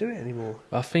people don't do it anymore.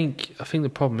 I think the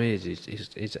problem is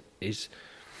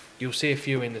you'll see a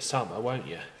few in the summer, won't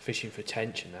you? Fishing for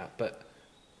tench and that, but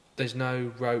there's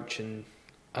no roach and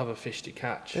other fish to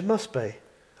catch. There must be.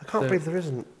 I can't believe there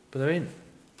isn't. But they're in.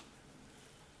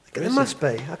 There must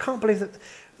be. I can't believe that.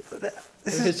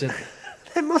 There isn't.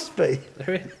 There must be.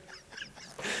 They're in.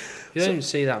 You don't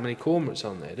see that many cormorants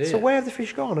on there, do you? So where have the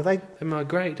fish gone? They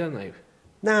migrate, don't they?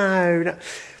 No.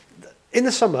 In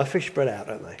the summer, fish spread out,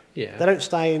 don't they? Yeah. They don't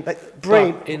stay in. But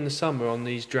in the summer on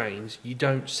these drains, you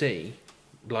don't see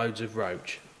loads of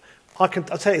roach. I'll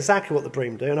tell you exactly what the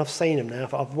bream do, and I've seen them now.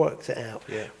 I've worked it out.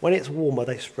 Yeah. When it's warmer,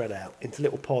 they spread out into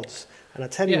little pods, and I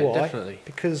tell you why. Definitely.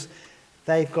 Because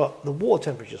they've got the water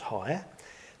temperature's higher,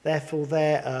 therefore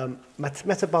their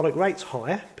metabolic rate's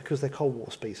higher because they're cold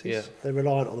water species. Yeah. They're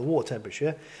reliant on the water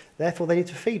temperature. Therefore, they need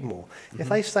to feed more. If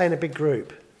they stay in a big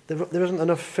group, there isn't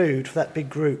enough food for that big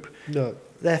group. No.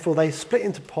 Therefore, they split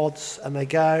into pods and they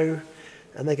go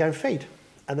and feed.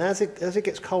 And as it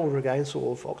gets colder again,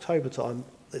 sort of October time,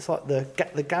 it's like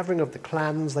the gathering of the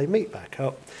clans. They meet back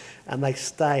up, and they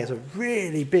stay as a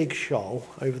really big shoal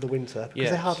over the winter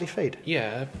because they hardly feed.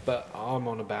 Yeah, but I'm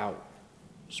on about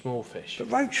small fish.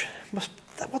 But roach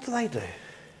what do they do?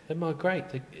 They migrate.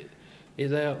 They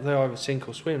either sink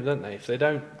or swim, don't they? If they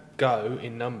don't go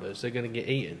in numbers, they're going to get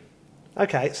eaten.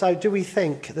 Okay, so do we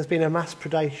think there's been a mass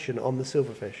predation on the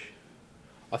silverfish?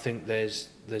 I think there's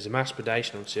a mass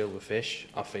predation on silverfish.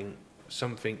 I think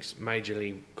something's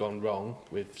majorly gone wrong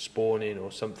with spawning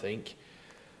or something.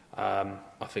 I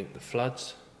think the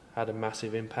floods had a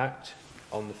massive impact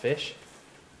on the fish.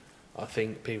 I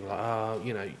think people are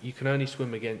like, you can only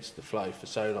swim against the flow for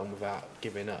so long without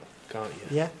giving up, can't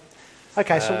you? Yeah.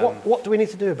 Okay, so what do we need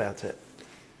to do about it?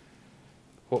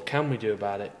 What can we do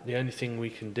about it? The only thing we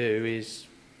can do is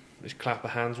clap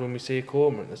our hands when we see a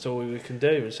cormorant. That's all we can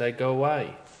do, and say, go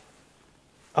away.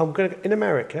 In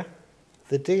America,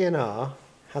 the DNR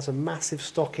has a massive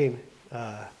stocking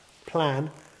plan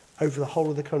over the whole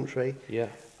of the country. Yeah.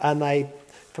 And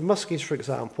for muskies, for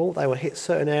example, they will hit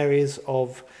certain areas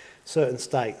of certain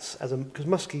states, because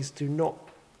muskies do not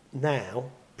now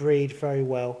breed very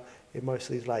well in most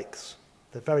of these lakes.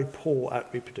 They're very poor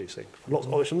at reproducing, lots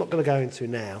of which I'm not going to go into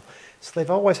now. So they've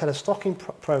always had a stocking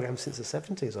program since the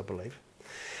 70s, I believe.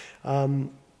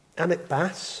 And at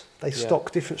bass, they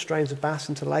stock different strains of bass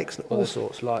into lakes and all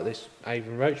sorts. It's like this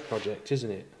Avon Roach project,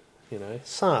 isn't it?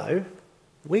 So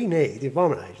we need the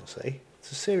Environment Agency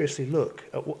to seriously look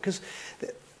at because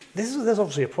there's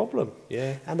obviously a problem.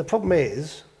 Yeah. And the problem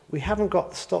is we haven't got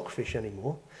the stockfish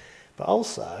anymore, but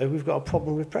also we've got a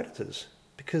problem with predators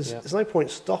because there's no point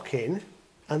stocking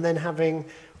and then having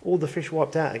all the fish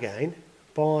wiped out again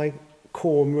by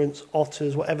cormorants,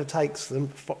 otters, whatever takes them.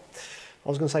 I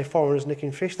was going to say foreigners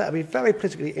nicking fish. That would be very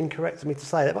politically incorrect of me to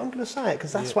say that, but I'm going to say it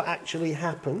because that's what actually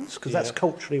happens, because that's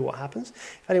culturally what happens.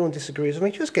 If anyone disagrees with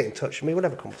me, just get in touch with me. We'll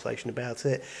have a conversation about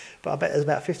it. But I bet there's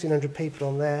about 1,500 people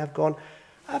on there have gone,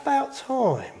 about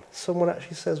time someone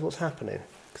actually says what's happening,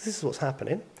 because this is what's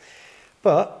happening.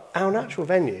 But our natural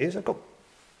venues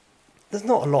there's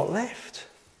not a lot left.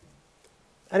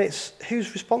 And it's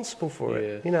who's responsible for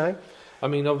it, I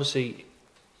mean, obviously,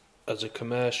 as a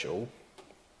commercial,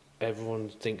 everyone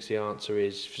thinks the answer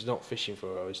is, if it's not fishing for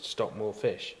her, is to stock more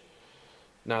fish.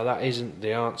 Now, that isn't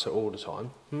the answer all the time.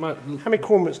 How many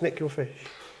cormorants nick your fish?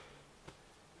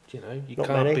 You Not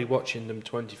can't many. be watching them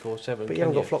 24/7. But you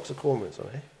haven't got flocks of cormorants,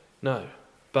 have you? No.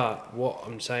 But what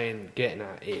I'm getting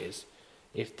at is,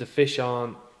 if the fish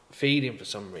aren't feeding for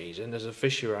some reason, there's a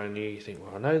fisher around you think,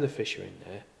 well, I know the fish are in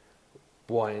there,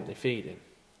 why aren't they feeding?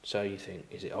 So you think,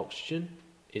 is it oxygen?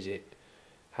 Is it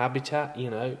habitat?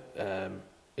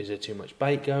 Is there too much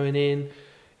bait going in?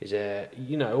 Is there,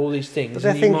 all these things? But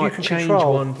they're and things you might can change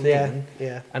control. one thing,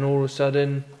 yeah. and all of a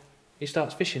sudden, it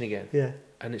starts fishing again. Yeah.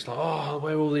 And it's like, oh,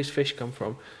 where all these fish come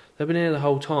from? They've been here the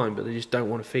whole time, but they just don't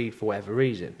want to feed for whatever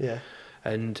reason. Yeah.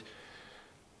 And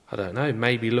I don't know,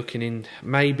 maybe looking in,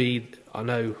 maybe, I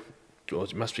know,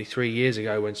 it must be 3 years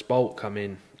ago when Spolt come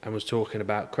in and was talking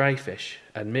about crayfish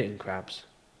and mitten crabs.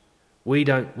 We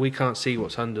can't see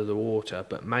what's under the water,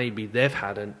 but maybe they've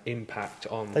had an impact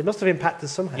on... They must have impacted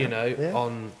somehow. You know,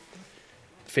 on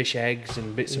fish eggs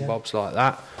and bits and bobs like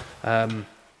that.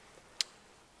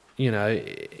 You know,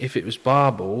 if it was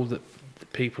barbel, that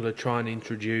people are trying to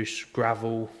introduce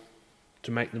gravel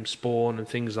to make them spawn and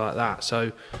things like that.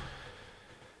 So,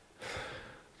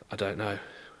 I don't know.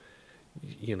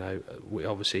 You know,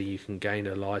 obviously you can gain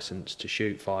a licence to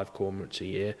shoot 5 cormorants a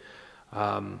year.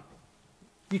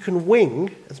 You can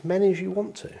wing as many as you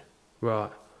want to.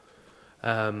 Right.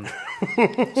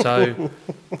 So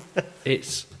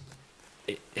it's...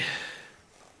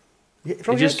 If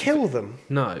you just kill them.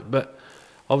 No, but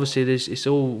obviously it's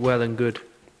all well and good,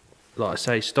 like I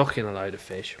say, stocking a load of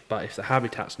fish, but if the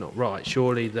habitat's not right,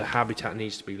 surely the habitat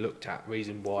needs to be looked at,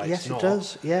 reason why it's not. Yes, it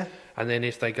does, yeah. And then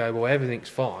if they go, well, everything's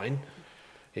fine,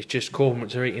 it's just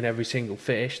cormorants are eating every single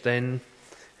fish, then...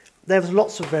 There's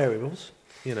lots of variables.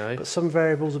 You know. But some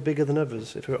variables are bigger than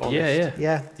others, if we're honest.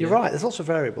 Yeah, you're right, there's lots of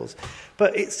variables.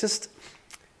 But it's just,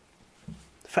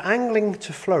 for angling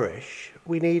to flourish,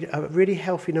 we need a really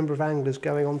healthy number of anglers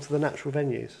going onto the natural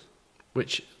venues.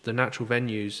 Which the natural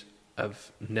venues have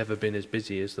never been as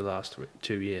busy as the last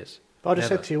 2 years. But I just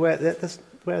said to you, where are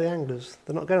the anglers?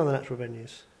 They're not going on the natural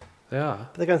venues. They are.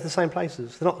 But they're going to the same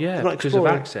places. They're not, they're not because of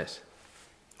access.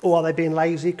 Or are they being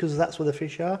lazy because that's where the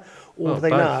fish are? Or do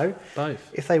they know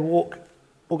if they walk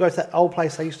or go to that old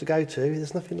place they used to go to,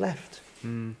 there's nothing left.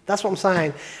 That's what I'm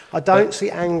saying. I don't see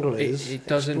anglers it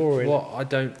doesn't,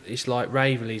 exploring. It's like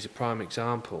Raveley's a prime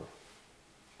example.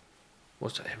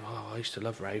 What's that? Oh, I used to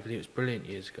love Raveley. It was brilliant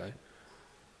years ago.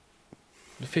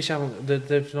 The fish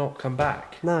they've not come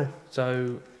back. No.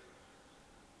 So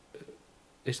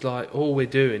it's like all we're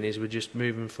doing is we're just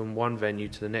moving from one venue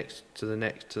to the next, to the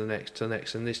next, to the next, to the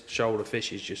next, and this shoal of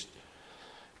fish is just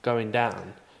going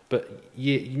down. But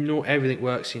you know, everything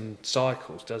works in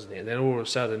cycles, doesn't it? And then all of a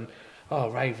sudden,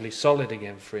 Raveley's solid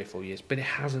again for 3 or 4 years. But it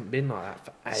hasn't been like that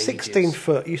for ages. 16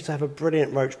 foot used to have a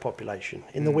brilliant roach population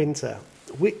in the winter.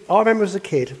 I remember as a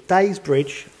kid, Days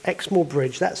Bridge, Exmoor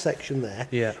Bridge, that section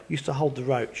there, used to hold the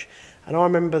roach. And I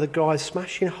remember the guys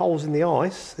smashing holes in the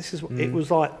ice. It was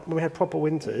like when we had proper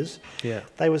winters. Yeah.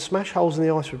 They would smash holes in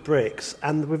the ice with bricks,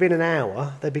 and within an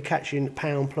hour, they'd be catching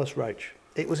 £1+ roach.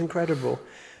 It was incredible.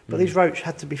 But these roach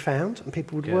had to be found, and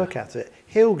people would work at it.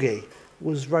 Hilgey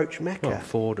was roach mecca. Well,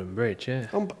 Fordham Bridge, yeah.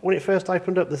 When it first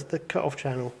opened up, the cut-off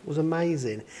channel was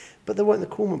amazing. But there weren't the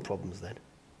cormorant problems then.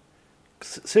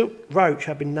 Roach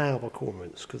have been nailed by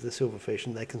cormorants because they're silverfish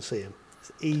and they can see them.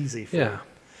 It's easy for them.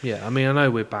 Yeah, I mean, I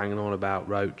know we're banging on about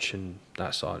roach and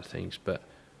that side of things, but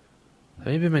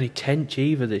there ain't been many tench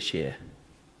either this year.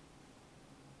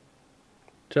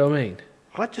 Do you know what I mean?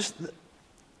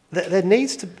 There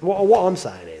needs to... What I'm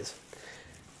saying is,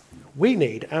 we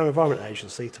need our Environment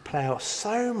Agency to plough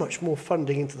so much more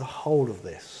funding into the whole of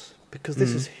this, because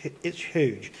it's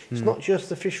huge. It's not just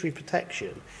the fishery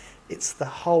protection, it's the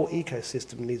whole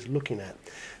ecosystem needs looking at.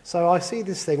 So I see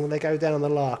this thing when they go down the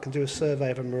Lark and do a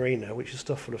survey of a marina, which is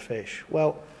stuffed full of fish.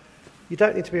 Well, you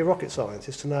don't need to be a rocket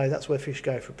scientist to know that's where fish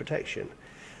go for protection.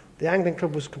 The Angling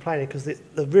Club was complaining because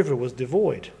the river was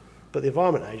devoid, but the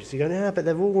Environment Agency going, but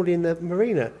they're all in the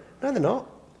marina. No, they're not.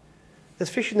 There's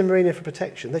fish in the marina for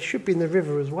protection. They should be in the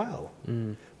river as well.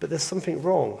 But there's something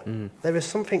wrong. There is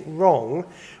something wrong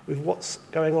with what's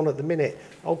going on at the minute.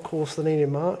 Old Corslanine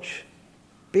in March,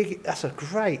 that's a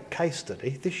great case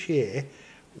study. This year,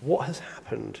 what has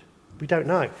happened? We don't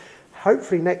know.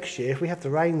 Hopefully next year, if we have the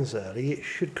rains early, it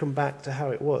should come back to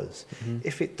how it was.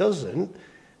 If it doesn't,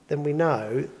 then we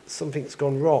know something's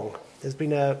gone wrong. There's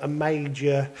been a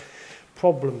major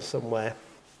problem somewhere.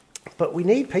 But we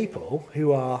need people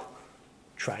who are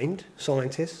trained,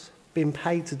 scientists, being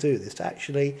paid to do this, to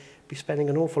actually be spending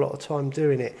an awful lot of time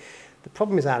doing it. The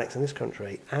problem is, Alex, in this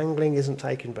country, angling isn't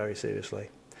taken very seriously.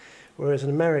 Whereas in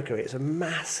America, it's a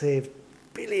massive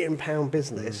billion-pound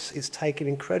business. It's taken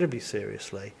incredibly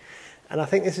seriously. And I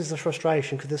think this is the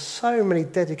frustration, because there's so many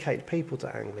dedicated people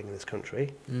to angling in this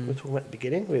country. We're talking about the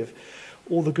beginning, with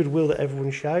all the goodwill that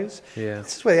everyone shows.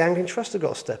 This is where the Angling Trust have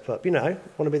got to step up. You know,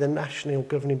 want to be the national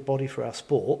governing body for our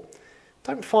sport.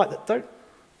 Don't fight that. Don't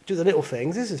do the little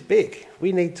things. This is big.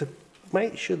 We need to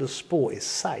make sure the sport is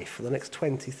safe for the next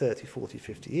 20, 30, 40,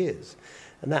 50 years.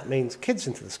 And that means kids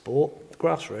into the sport,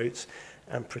 grassroots,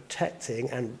 and protecting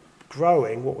and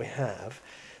growing what we have.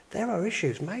 There are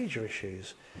issues, major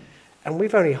issues. And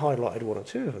we've only highlighted 1 or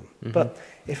 2 of them. But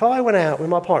if I went out with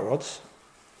my pipe rods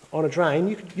on a drain,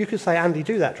 you could say, Andy,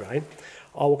 do that drain.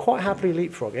 I will quite happily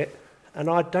leapfrog it And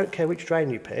I don't care which drain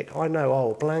you pick, I know,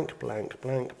 oh, blank, blank,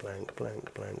 blank, blank,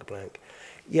 blank, blank, blank.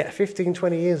 Yeah, 15,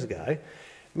 20 years ago,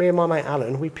 me and my mate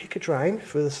Alan, we'd pick a drain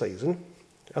for the season.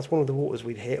 That's one of the waters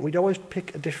we'd hit. We'd always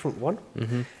pick a different one.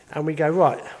 And we'd go,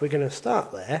 right, we're going to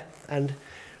start there. And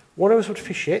one of us would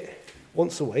fish it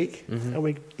once a week, and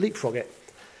we'd leapfrog it.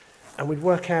 And we'd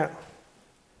work out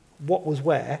what was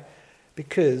where,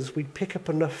 because we'd pick up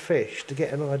enough fish to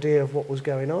get an idea of what was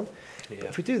going on. Yeah. But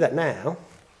if we do that now,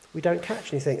 we don't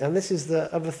catch anything. And this is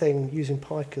the other thing, using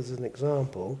pike as an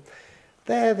example.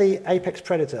 They're the apex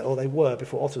predator, or they were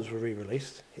before otters were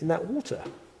re-released, in that water,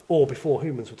 or before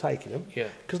humans were taking them,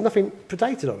 because nothing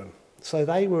predated on them. So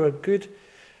they were a good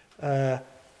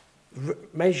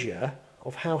measure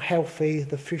of how healthy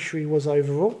the fishery was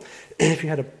overall. If you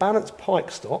had a balanced pike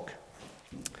stock,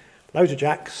 loads of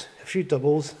jacks, a few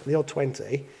doubles, the odd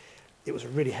 20, it was a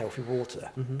really healthy water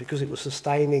because it was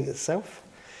sustaining itself.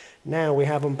 Now we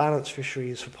have unbalanced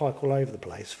fisheries for pike all over the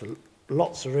place for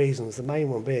lots of reasons, the main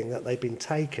one being that they've been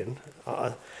taken,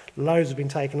 loads have been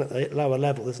taken at the lower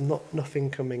level, there's nothing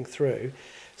coming through,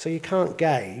 so you can't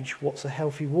gauge what's a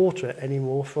healthy water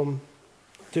anymore from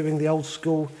doing the old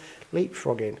school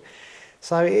leapfrogging.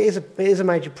 So it is a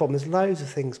major problem. There's loads of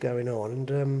things going on,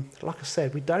 and like I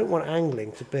said, we don't want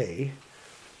angling to be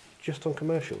just on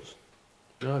commercials.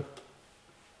 No.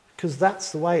 Because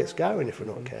that's the way it's going if we're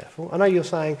not careful. I know you're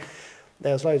saying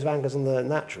there's loads of anglers on the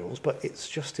naturals, but it's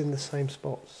just in the same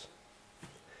spots.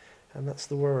 And that's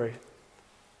the worry.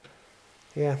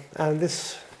 Yeah, and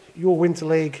your Winter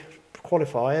League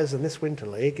qualifiers and this Winter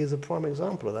League is a prime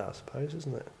example of that, I suppose,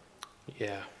 isn't it?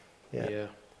 Yeah.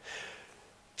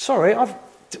 Sorry,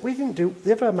 we didn't do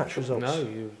the other match results. No,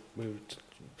 you moved.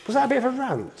 Was that a bit of a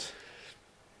rant?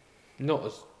 Not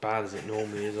as bad as it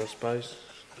normally is, I suppose.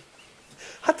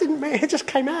 I didn't mean it, just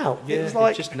came out. Yeah, it was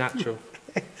like, it's just natural.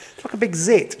 It's like a big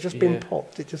zit just being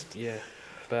popped. It just. Yeah,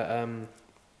 but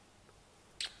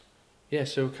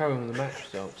so we'll carry on with the match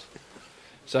results.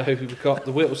 So we've got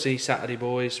the Whittlesea Saturday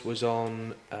Boys was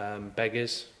on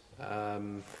Beggars.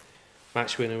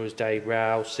 Match winner was Dave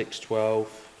Rowell, 6-12.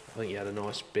 I think he had a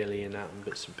nice billy in that and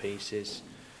bits and pieces.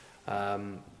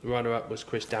 Runner-up was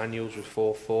Chris Daniels with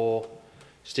 4-4.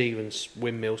 Stephen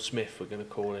Windmill Smith, we're going to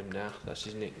call him now. That's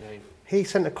his nickname. He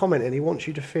sent a comment in. He wants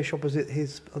you to fish opposite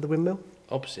his other windmill.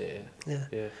 Opposite, yeah.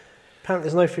 Apparently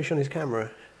there's no fish on his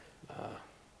camera.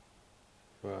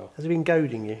 Well. Has he been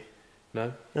goading you?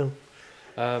 No. No.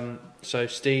 So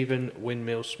Stephen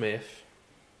Windmill Smith,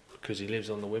 because he lives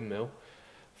on the windmill,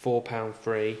 £4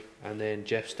 free, and then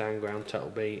Jeff Stanground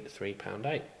Tuttleby,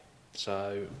 £3.8.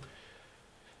 So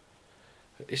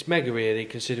it's mega really,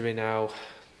 considering how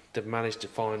they've managed to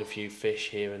find a few fish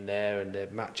here and there, and their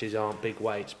matches aren't big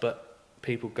weights, but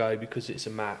people go because it's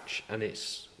a match, and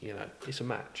it's a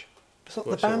match. It's not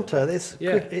the banter. It's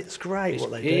good. It's great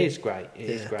what they do. It is great. It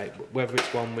is great. Whether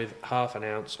it's one with half an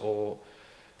ounce or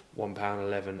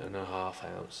 £1.11.5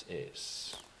 ounce,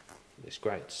 it's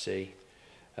great to see.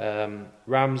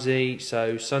 Ramsey.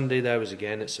 So Sunday there was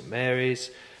again at St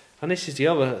Mary's, and this is the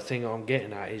other thing I'm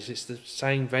getting at, is it's the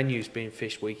same venues being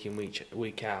fished week in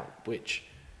week out, which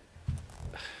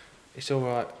it's all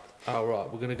right. Oh right,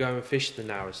 we're going to go and fish the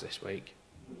Narrows this week.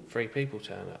 3 people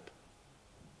turn up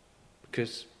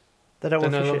because they're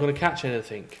not going to catch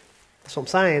anything. That's what I'm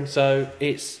saying. So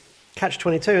it's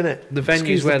catch-22, isn't it? The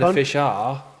venues where the fish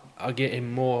are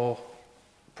getting more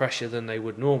pressure than they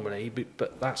would normally,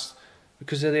 but that's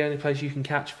because they're the only place you can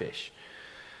catch fish.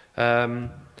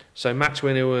 So match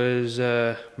winner was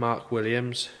Mark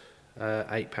Williams,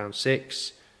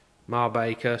 £8.6. Mar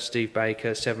Baker, Steve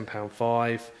Baker,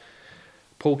 £7.5.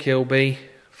 Paul Kilby,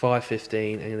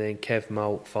 $5.15, and then Kev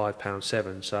Molt,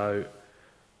 £5.7. So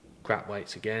crap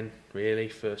weights again, really,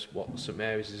 for what St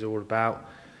Mary's is all about.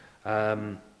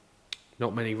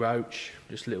 Not many roach,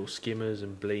 just little skimmers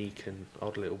and bleak and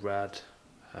odd little rad.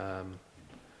 The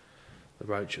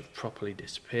roach have properly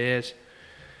disappeared.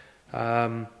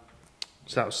 So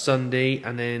that was Sunday,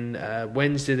 and then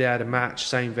Wednesday they had a match,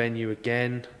 same venue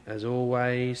again as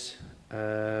always.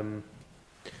 Doing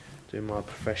my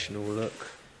professional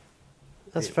look.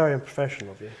 That's very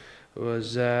unprofessional of you. It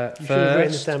was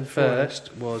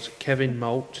first was Kevin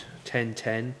Molt,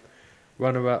 10-10.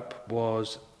 Runner-up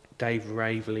was Dave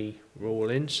Raveley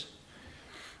Rawlins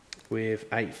with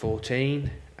 8.14,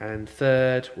 and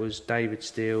third was David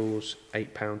Steele's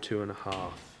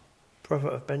 £8.2.5. Brother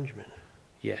of Benjamin.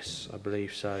 Yes, I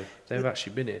believe so. They've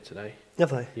actually been here today. Have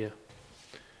they? Yeah.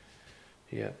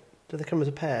 Yeah. Do they come as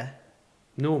a pair?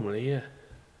 Normally, yeah.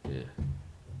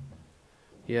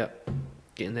 Yeah.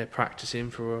 Getting their practice in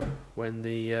for when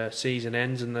the season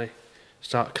ends and they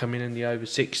start coming in the over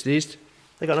 60s.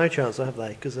 They got no chance, have they?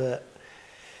 Because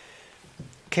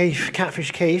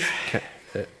Catfish Keith.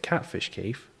 Catfish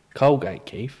Keith? Colgate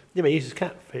Keith? Yeah, but he uses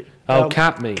catfish. Oh,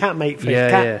 cat meat. Cat meat fish. Yeah,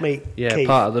 cat meat yeah, Keith.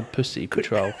 part of the Pussy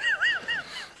Patrol.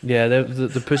 Yeah,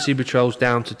 the Pussy Patrol's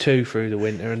down to 2 through the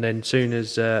winter, and then soon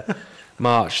as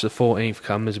March the 14th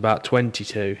comes, there's about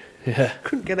 22. Yeah.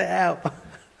 Couldn't get it out.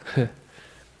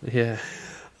 Yeah.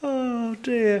 Oh,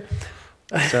 dear.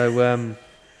 So,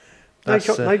 no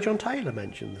John Taylor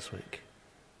mentioned this week.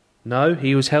 No,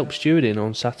 he was help stewarding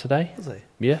on Saturday. Was he?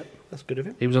 Yeah. That's good of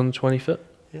him. He was on the 20-foot.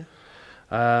 Yeah.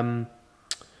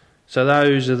 So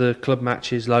those are the club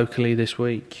matches locally this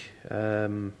week.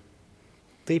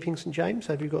 Deeping St James,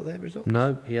 have you got their results?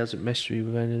 No, he hasn't messaged me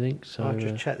with anything. So I've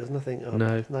just checked, there's nothing.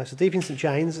 No. So Deeping St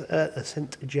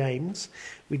James,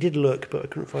 we did look, but I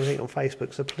couldn't find anything on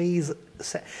Facebook. So please,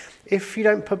 if you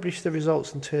don't publish the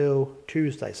results until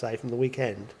Tuesday, say, from the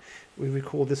weekend, we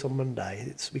record this on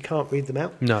Monday. We can't read them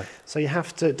out. No. So you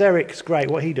have to. Derek's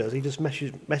great. What he does, he just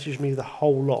messages me the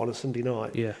whole lot on a Sunday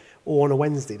night. Yeah. Or on a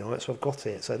Wednesday night, so I've got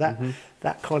it. So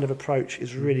that kind of approach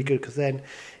is really good, because then,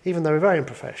 even though we're very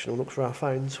unprofessional, look for our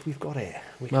phones, we've got it.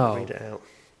 We can read it out.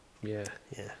 Yeah.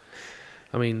 Yeah.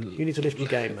 I mean, You need to lift your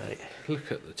game, mate.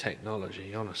 Look at the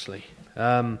technology, honestly.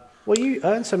 Well, you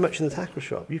earn so much in the tackle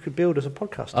shop, you could build us a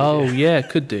podcast studio. Oh, yeah,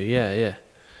 could do, yeah.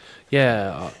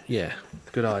 Yeah,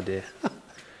 good idea.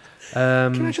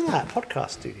 Can you imagine that? Podcast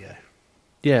studio.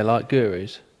 Yeah, like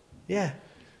gurus. Yeah.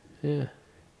 Yeah.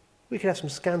 We could have some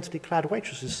scantily clad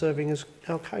waitresses serving us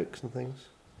our cokes and things.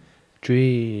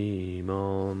 Dream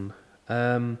on.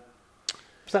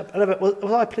 Was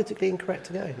I politically incorrect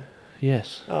again?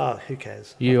 Yes. Oh, who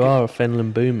cares? You are a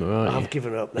Fenland boomer, aren't you? I've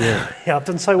given up now. Yeah. Yeah, I've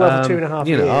done so well for 2.5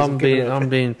 years. I'm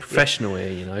being professional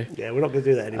here, you know. Yeah, we're not going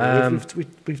to do that anymore.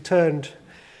 We've turned.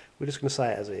 We're just going to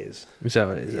say it as it is. Is that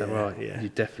right? Yeah. You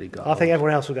definitely got. I think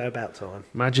everyone else will go about time.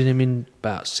 Imagine him in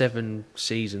about 7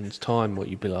 seasons' time. What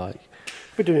you'd be like.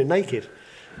 We're doing it naked.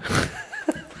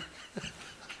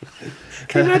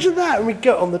 Can you imagine that when we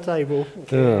get on the table?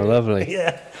 Oh, lovely.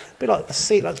 Yeah, be like a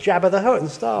seat like Jabba the Hutt in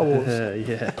Star Wars.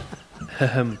 Yeah.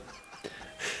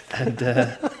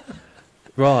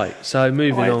 Right. So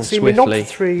moving on swiftly. Not for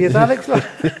 3 years, Alex.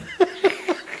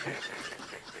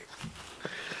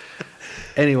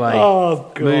 Anyway,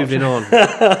 moving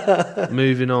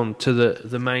on to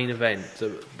the main event.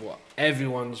 What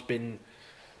everyone's been,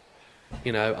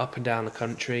 up and down the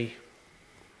country.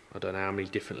 I don't know how many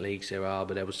different leagues there are,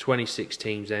 but there was 26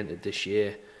 teams entered this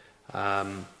year. How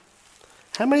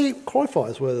many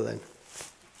qualifiers were there then?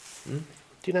 Do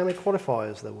you know how many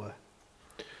qualifiers there were?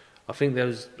 I think there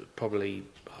was probably,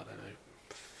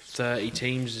 30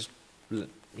 teams,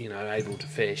 able to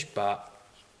fish, but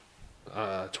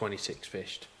 26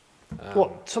 fished.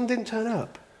 What? Some didn't turn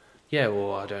up? Yeah,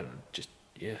 well,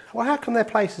 Well, how come their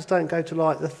places don't go to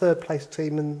like the third place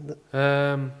team and?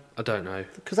 I don't know.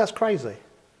 Because that's crazy.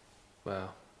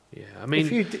 Well, yeah. I mean,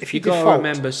 if you got to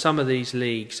remember, some of these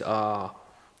leagues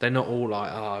they're not all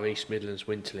like East Midlands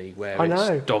Winter League, where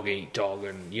it's dog eat dog,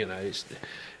 and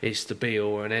it's the be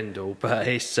all and end all. But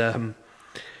it's we've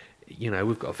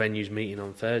got a venues meeting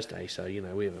on Thursday, so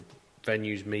we have a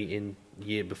venues meeting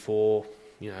year before.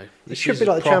 It should be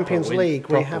like the Champions League,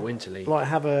 where you have winter league.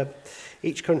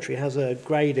 Each country has a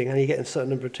grading, and you get a certain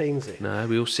number of teams in. No,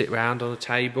 we all sit round on a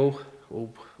table, all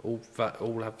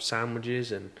have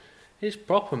sandwiches, and it's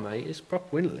proper, mate. It's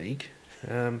proper winter league.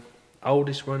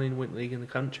 Oldest running winter league in the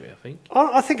country, I think.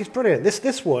 I think it's brilliant.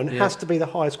 This one has to be the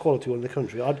highest quality one in the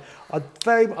country. I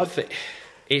think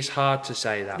it's hard to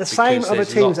say that. The same other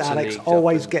teams, Alex,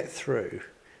 always get through,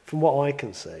 from what I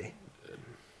can see.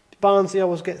 Barnsley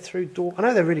always get through. I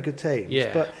know they're really good teams,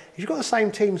 but if you've got the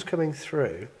same teams coming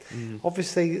through,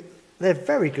 obviously they're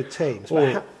very good teams.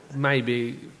 Or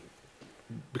maybe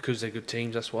because they're good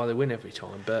teams, that's why they win every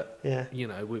time. But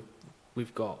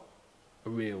we've got a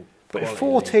real. But if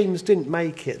 4 teams didn't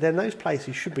make it, then those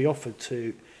places should be offered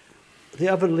to the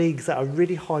other leagues that are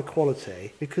really high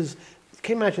quality. Because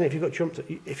can you imagine if you got jumped?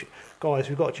 Guys,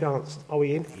 we've got a chance. Are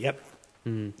we in? Yep. Do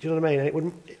you know what I mean? It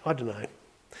wouldn't. I don't know.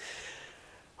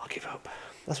 I'll give up.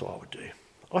 That's what I would do.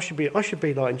 I should be like I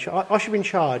should be in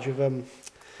charge of.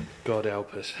 God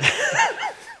help us.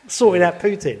 Sorting out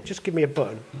Putin. Just give me a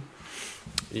button.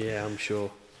 Yeah, I'm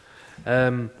sure.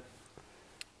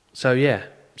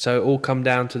 So it all come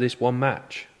down to this one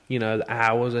match. The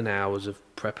hours and hours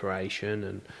of preparation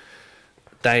and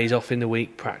days off in the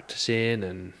week practicing,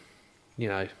 and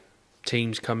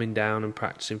teams coming down and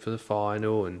practicing for the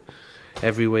final, and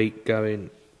every week going,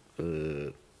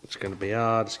 it's going to be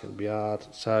hard. It's going to be hard.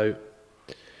 So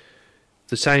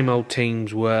the same old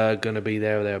teams were going to be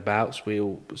there or thereabouts. We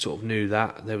all sort of knew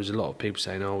that. There was a lot of people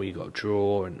saying, "Oh, you got to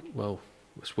draw," and well,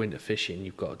 it's winter fishing.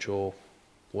 You've got to draw,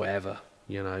 whatever,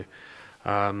 you know.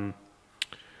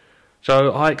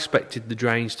 So I expected the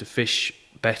drains to fish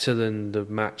better than the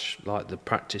match, like the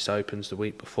practice opens the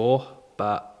week before.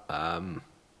 But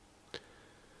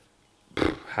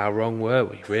how wrong were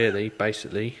we, really?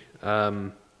 Basically,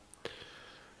 you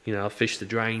know, I fished the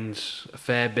drains a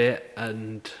fair bit,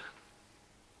 and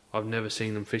I've never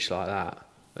seen them fish like that,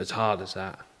 as hard as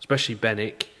that. Especially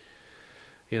Benwick,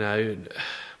 you know.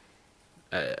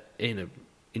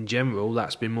 In general,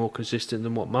 that's been more consistent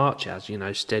than what March has. You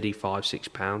know, steady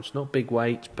 5-6 pounds, not big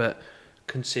weight, but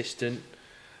consistent.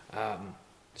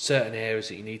 Certain areas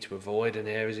that you need to avoid and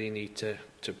areas that you need to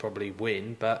probably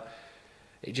win, but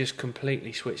it just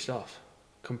completely switched off.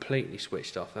 Completely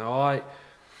switched off. Now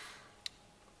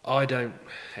I don't.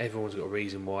 Everyone's got a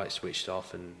reason why it switched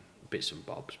off and bits and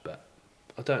bobs, but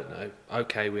I don't know.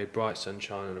 Okay, we had bright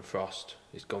sunshine and a frost.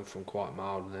 It's gone from quite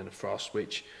mild and then a frost,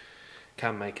 which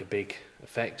can make a big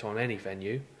effect on any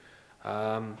venue.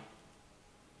 But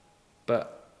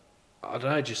I don't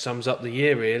know, it just sums up the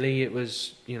year really. It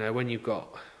was, you know, when you've got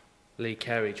Lee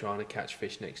Carey trying to catch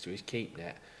fish next to his keep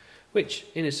net, which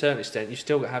in a certain extent you've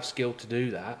still got to have skill to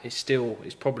do that. It's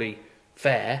probably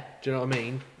fair, do you know what I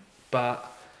mean?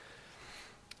 But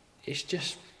it's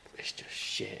just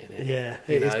shit, isn't it? Yeah,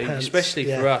 you know, pants, especially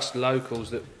for us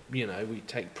locals that, you know, we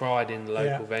take pride in the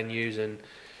local venues, and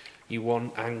you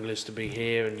want anglers to be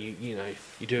here, and you know,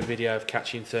 you do a video of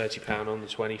catching 30 pound on the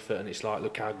 20 foot and it's like,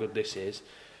 look how good this is,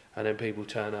 and then people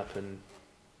turn up and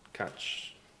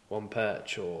catch one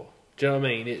perch, or do you know what I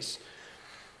mean? It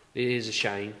is a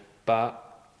shame,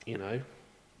 but you know,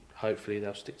 hopefully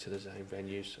they'll stick to the same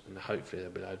venues, and hopefully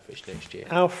there'll be load of fish next year.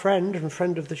 Our friend and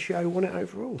friend of the show won it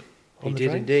overall. He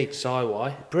did indeed,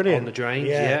 Daiwa. Brilliant. On the drains,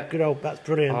 yeah. Good old, that's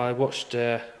brilliant. I watched,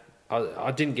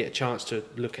 I didn't get a chance to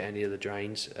look at any of the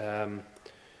drains.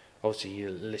 Obviously you're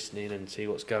listening and see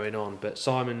what's going on, but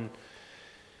Simon,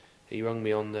 he rung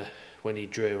me when he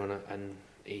drew, and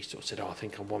he sort of said, "Oh, I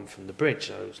think I won from the bridge."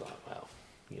 So I was like, well,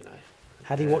 you know.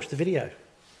 Had he watched the video?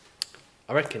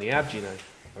 I reckon he had, you know.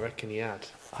 I reckon he had.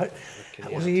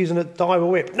 Was he using a Daiwa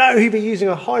whip? No, he'd be using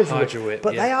a Hydra whip.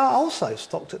 But yeah. they are also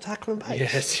stocked at Tackle and Bait.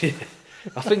 Yes, yeah.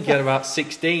 I think he had about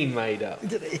 16 made up.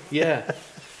 Did he? Yeah.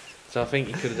 So I think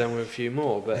he could have done with a few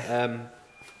more. But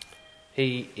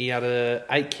he had a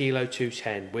 8 kilo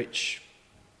 210, which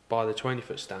by the 20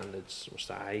 foot standards, what's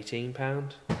that,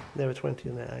 £18? There were 20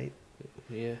 and they're 8.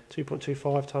 Yeah.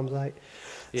 2.25 times 8.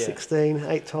 Yeah. 16,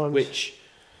 8 times. Which.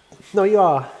 No, you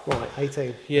are right.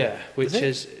 18. Yeah, which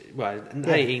is well,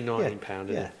 18, 19 pound,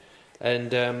 isn't it?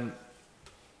 And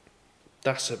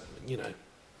that's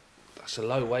a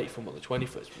low weight from what the 20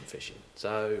 foot's been fishing.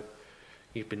 So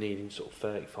you've been needing sort of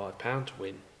 £35 to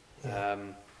win. Yeah.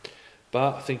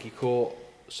 But I think he caught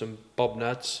some bob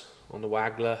nuts on the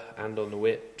waggler and on the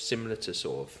whip, similar to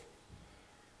sort of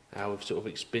how we've sort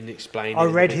of been explaining. I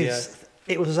read his.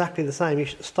 It was exactly the same. He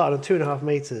started on 2.5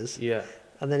 metres. Yeah.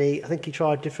 And then I think he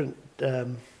tried different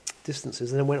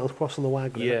distances, and then went across on the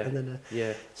waggler. Yeah. And then,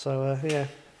 yeah. So yeah.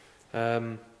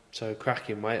 So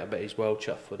cracking weight. I bet he's well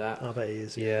chuffed with that. I bet he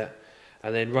is. Yeah.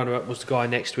 And then runner-up was the guy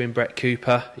next to him, Brett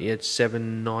Cooper. He had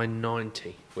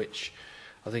 7,990, which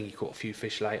I think he caught a few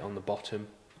fish late on the bottom.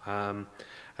 And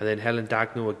then Helen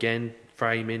Dagnall again,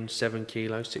 framing 7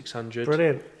 kilo 600.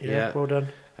 Brilliant. Yeah. Well done.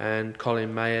 And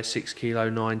Colin Mayer 6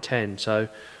 kilo 910. So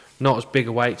not as big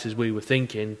a weights as we were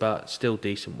thinking, but still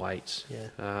decent weights. Yeah.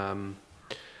 And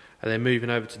then moving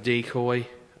over to decoy,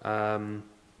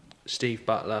 Steve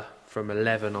Butler from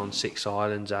 11 on 6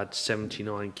 islands had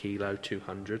 79 kilo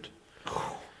 200.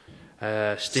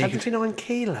 79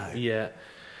 kilo? Yeah.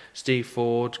 Steve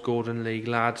Ford, Gordon League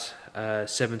lad,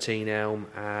 17 Elm,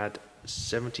 had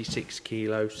 76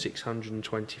 kilo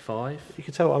 625. You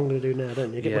can tell what I'm going to do now,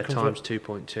 don't you? Yeah, times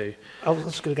 2.2. I was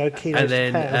just going to go kilos and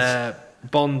then to pounds.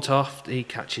 Bontoft, he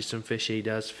catches some fish, he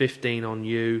does 15 on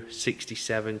you,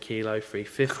 67 kilo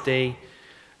 350.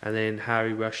 And then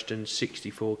Harry Rushton,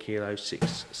 64 kilo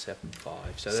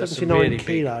 675. So that's 79 really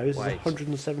kilos is big weights.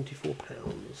 174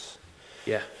 pounds.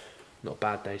 Yeah, not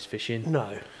bad days fishing.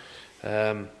 No.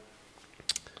 But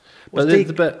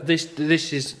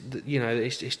this is, you know,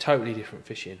 it's totally different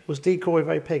fishing. Was decoy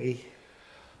very piggy?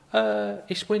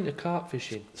 It's winter carp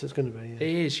fishing. So it's going to be. Yeah.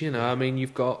 It is, you know. I mean,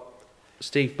 you've got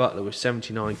Steve Butler with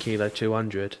 79 kilo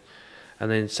 200, and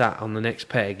then sat on the next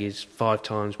peg is 5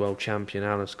 times world champion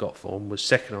Alan Scottform was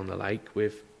second on the lake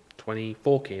with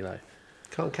 24 kilo.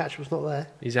 Can't catch what's not there.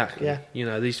 Exactly. Yeah. You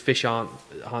know, these fish aren't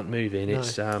moving. No.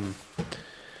 It's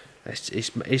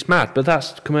It's mad, but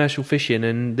that's commercial fishing,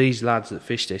 and these lads that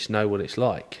fish this know what it's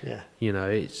like. Yeah. You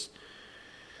know,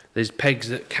 there's pegs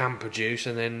that can produce,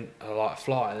 and then like a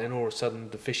fly, and then all of a sudden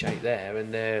the fish ain't there,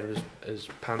 and they're as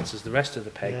pants as the rest of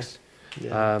the pegs.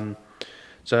 Yeah. Yeah.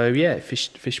 So yeah,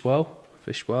 fish well.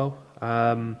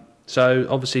 So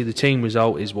obviously the team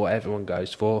result is what everyone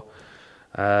goes for.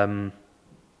 Everyone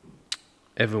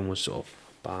was sort of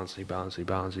Barnsley, you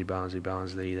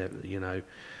know,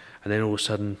 and then all of a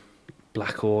sudden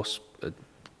Black Horse,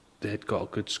 they'd got a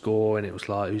good score, and it was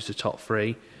like, who's the top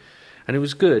three? And it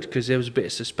was good because there was a bit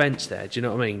of suspense there. Do you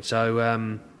know what I mean?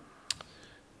 So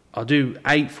I'll do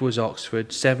 8th was Oxford,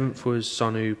 7th was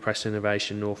Sonu Press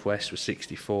Innovation Northwest with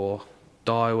 64,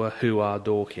 Daiwa Who Are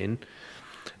Dorking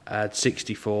had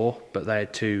 64, but they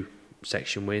had 2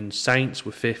 section wins. Saints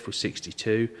were 5th with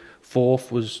 62.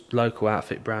 4th was local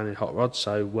outfit Brown in Hot Rod,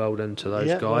 so well done to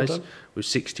those guys, well with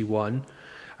 61.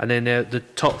 And then the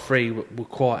top 3 were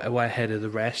quite a way ahead of the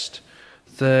rest.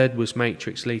 3rd was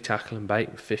Matrix Lee Tackle and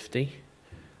Bait with 50.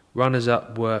 Runners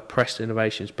up were Press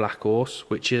Innovations Black Horse,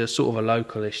 which is sort of a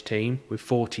localish team, with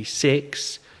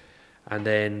 46. And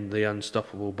then the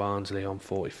Unstoppable Barnsley on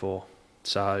 44.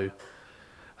 So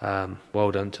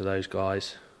well done to those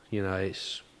guys. You know,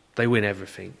 they win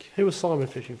everything. Who was Simon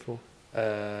fishing for?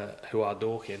 Who Are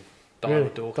Dorking. Really?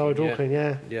 Dorking, Dorking,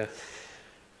 yeah.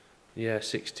 Yeah,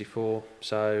 64.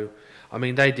 So, I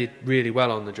mean, they did really well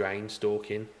on the drains,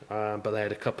 Dorking, but they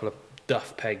had a couple of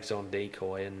duff pegs on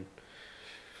decoy, and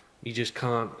you just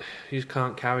can't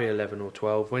carry 11 or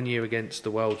 12 when you're against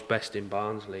the world's best in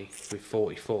Barnsley with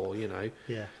 44. You know,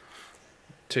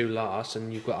 2 last,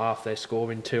 and you've got half their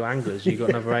score in 2 anglers. You've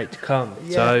got another 8 to come.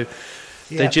 So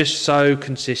they're just so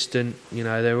consistent. You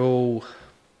know, they're all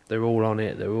on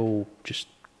it. They're all just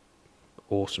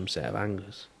awesome set of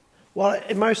anglers. Well,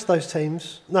 in most of those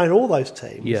teams, no, in all those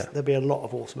teams, there'll be a lot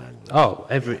of awesome anglers. Oh,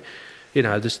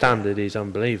 the standard is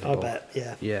unbelievable. I bet,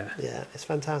 yeah. Yeah, it's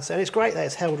fantastic. And it's great that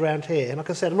it's held around here. And like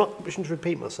I said, I'm not wishing to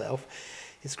repeat myself.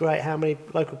 It's great how many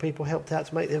local people helped out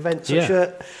to make the event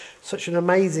such an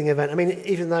amazing event. I mean,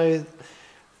 even though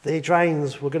the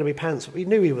drains were going to be pants, we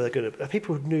knew we were going to.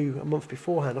 People knew a month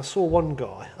beforehand. I saw one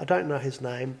guy, I don't know his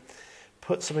name,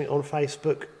 put something on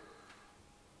Facebook.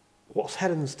 What's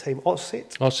Helen's team?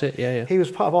 Osset, yeah. He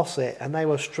was part of Osset, and they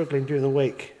were struggling during the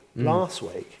week last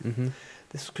week. Mm-hmm.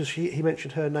 This because he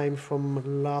mentioned her name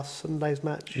from last Sunday's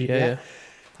match. Yeah.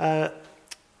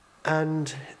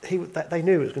 And they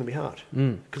knew it was going to be hard.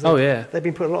 Because they've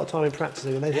been putting a lot of time in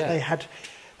practicing, and they had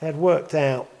worked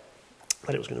out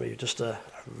that it was going to be just a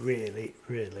really,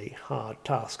 really hard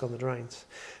task on the drains.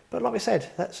 But like we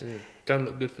said, that's don't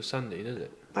look good for Sunday, does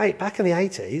it? Mate, back in the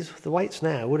 80s, the weights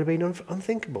now would have been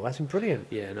unthinkable. That's been brilliant.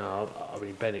 Yeah, no, I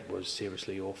mean, Bennett was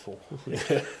seriously awful.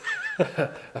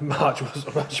 And March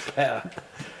wasn't much better.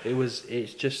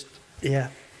 It's just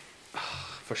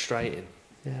frustrating.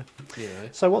 Yeah. You know.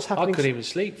 So what's happening? I couldn't even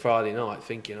sleep Friday night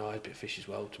thinking, I hope it fishes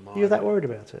well tomorrow. You were that worried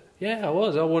about it? Yeah, I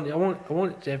was. I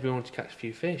wanted everyone to catch a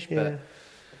few fish, but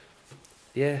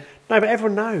yeah. No, but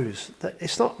everyone knows that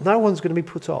it's not. No one's going to be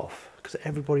put off because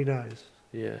everybody knows.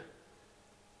 Yeah.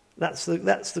 That's the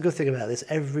good thing about this.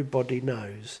 Everybody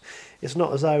knows. It's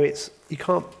not as though you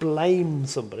can't blame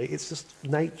somebody. It's just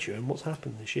nature and what's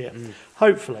happened this year.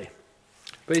 Hopefully.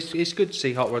 But it's good to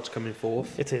see hot rods coming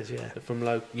forth. It is, yeah. From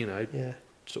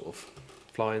sort of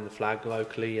flying the flag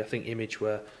locally. I think Image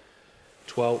were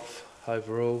 12th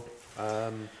overall.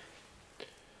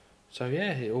 So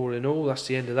yeah, all in all, that's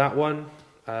the end of that one.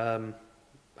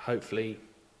 Hopefully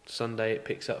Sunday it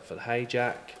picks up for the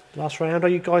Hayjack. Last round, are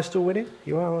you guys still winning?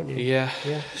 You are, aren't you? Yeah.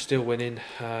 Still winning.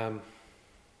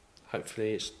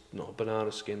 Hopefully it's not a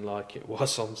banana skin like it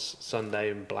was on Sunday,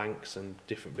 and blanks and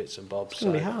different bits and bobs. It's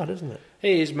going to be hard, isn't it?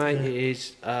 It is, mate. Yeah. It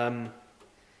is. To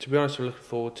be honest, I'm looking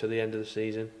forward to the end of the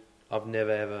season. I've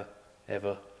never,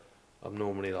 ever. I'm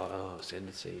normally like, it's the end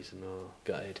of the season.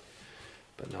 Gutted.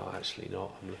 But no, actually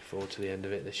not. I'm looking forward to the end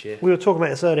of it this year. We were talking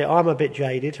about this earlier. I'm a bit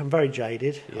jaded. I'm very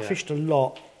jaded. Yeah. I fished a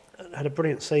lot. Had a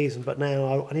brilliant season, but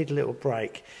now I need a little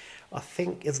break. I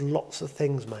think there's lots of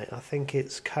things, mate. I think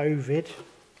it's COVID.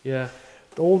 Yeah.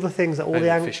 All the things that all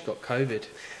the fish got COVID.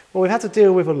 Well, we've had to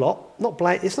deal with a lot. Not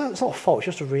blame. It's not a fault. It's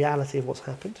just a reality of what's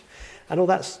happened, and all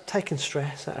that's taken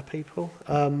stress out of people.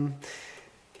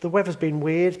 The weather's been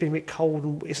weird. It's been a bit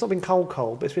cold. It's not been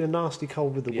cold, but it's been a nasty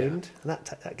cold with the wind, and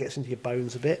that gets into your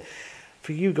bones a bit.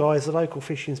 For you guys, the local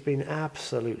fishing's been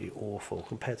absolutely awful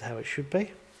compared to how it should be.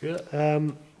 Yeah.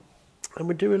 And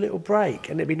we'd do a little break,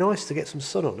 and it'd be nice to get some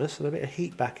sun on us and a bit of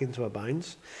heat back into our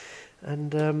bones,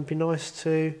 and be nice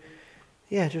to,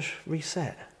 just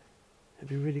reset. It'd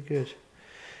be really good.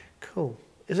 Cool.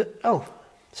 Is it? Oh,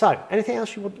 So, anything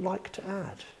else you would like to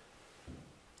add?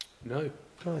 No.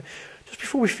 No. Just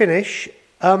before we finish,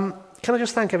 can I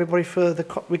just thank everybody for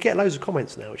we get loads of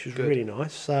comments now, which is really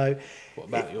nice. So, what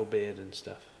about your beard and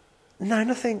stuff? No,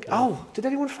 nothing. No. Oh, did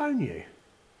anyone phone you?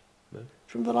 No.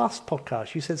 From the last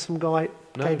podcast, you said some guy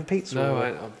gave a pizza.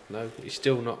 No, no, he's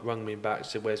still not rung me back.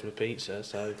 Said, "Where's my pizza?"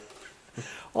 So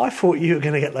I thought you were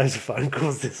going to get loads of phone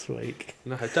calls this week.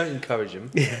 No, don't encourage him.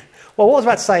 Yeah. Well, what I was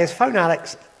about to say is phone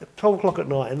Alex at 12 o'clock at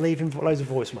night and leave him loads of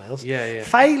voicemails. Yeah.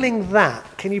 Failing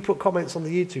that, can you put comments on the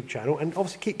YouTube channel and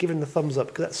obviously keep giving the thumbs up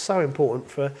because that's so important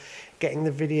for getting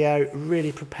the video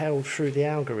really propelled through the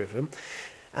algorithm.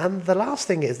 And the last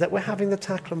thing is that we're having the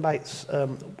Tackle and Baits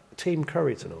Team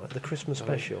Curry tonight, the Christmas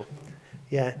special.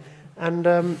 Yeah.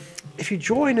 And if you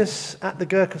join us at the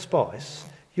Gurkha Spice,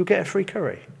 you'll get a free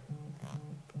curry.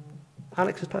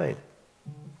 Alex is paying.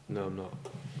 No, I'm not.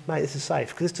 Mate, this is safe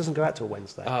because this doesn't go out till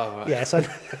Wednesday. Oh, right. Yeah, so...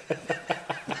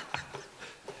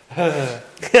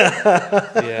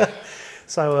 Yeah.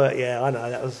 So, I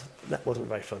know, that wasn't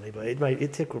very funny, but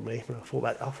it tickled me when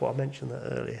I thought I mentioned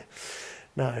that earlier.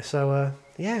 No, so,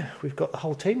 we've got the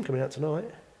whole team coming out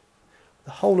tonight.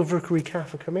 The whole of Rookery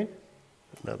Calf are coming.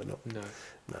 No, they're not.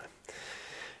 No.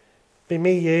 Be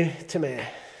me, you, Timmy,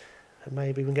 and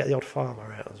maybe we can get the odd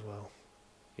farmer out as well.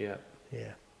 Yeah.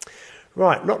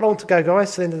 Right, not long to go,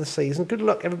 guys, to the end of the season. Good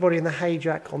luck, everybody, in the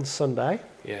Hayjack on Sunday.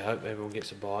 Yeah, I hope everyone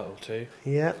gets a bite or two.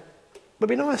 Yeah. Would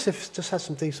be nice if it just had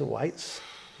some decent weights.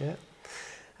 Yeah.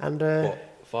 And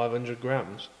what, 500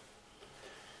 grams?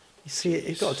 You see,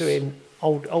 you've got to do it in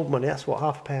old money. That's what,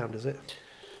 £half, is it?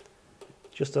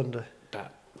 Just under.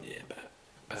 About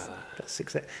About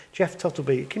 6. Jeff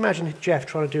Tuttleby. Can you imagine Jeff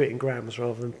trying to do it in grams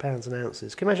rather than pounds and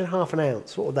ounces? Can you imagine half an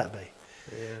ounce? What would that be?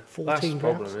 Yeah. 14 That's the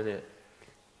problem, grams? isn't it?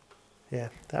 Yeah,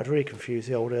 that would really confuse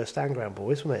the old stand ground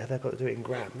boys, wouldn't it? If they've got to do it in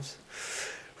grams.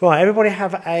 Right, everybody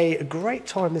have a great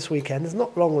time this weekend. There's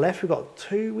not long left. We've got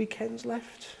 2 weekends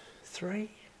left. 3,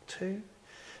 2.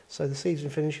 So the season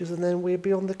finishes and then we'll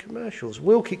be on the commercials.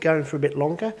 We'll keep going for a bit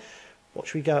longer. What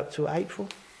should we go up to, April?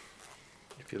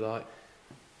 If you like.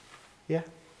 Yeah?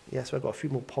 Yeah, so I've got a few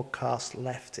more podcasts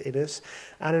left in us.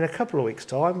 And in a couple of weeks'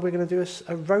 time, we're going to do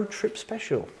a road trip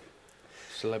special.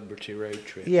 Celebrity road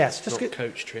trip. Yes. Not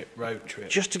coach trip, road trip.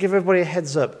 Just to give everybody a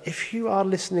heads up, if you are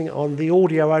listening on the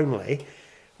audio only,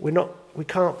 we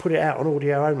can't put it out on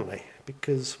audio only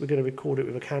because we're going to record it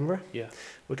with a camera. Yeah.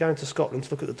 We're going to Scotland to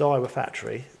look at the Daiwa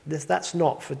factory. That's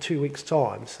not for 2 weeks'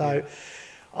 time. So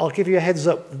I'll give you a heads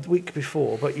up the week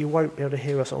before, but you won't be able to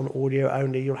hear us on audio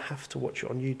only. You'll have to watch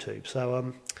it on YouTube.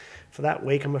 So for that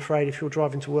week, I'm afraid if you're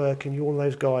driving to work and you're one of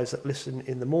those guys that listen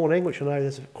in the morning, which I know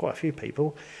there's quite a few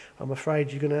people, I'm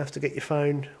afraid you're going to have to get your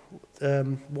phone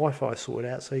Wi-Fi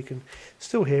sorted out so you can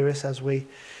still hear us as we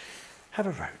have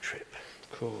a road trip.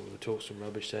 Cool, we'll talk some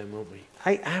rubbish then, won't we?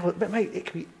 8 hours, but mate, it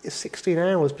could be 16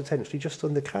 hours potentially just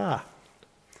on the car.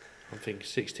 I'm thinking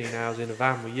 16 hours in a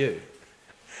van with you.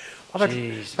 I've had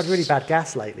really bad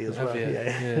gas lately as well. Yeah.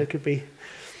 It could be.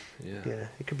 Yeah,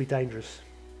 it could be dangerous.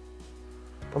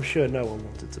 I'm sure no one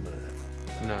wanted to know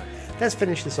that. No. Let's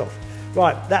finish this off.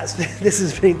 Right, this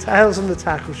has been Tales from the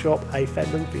Tackle Shop, a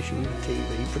Fenland Fishing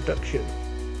TV production.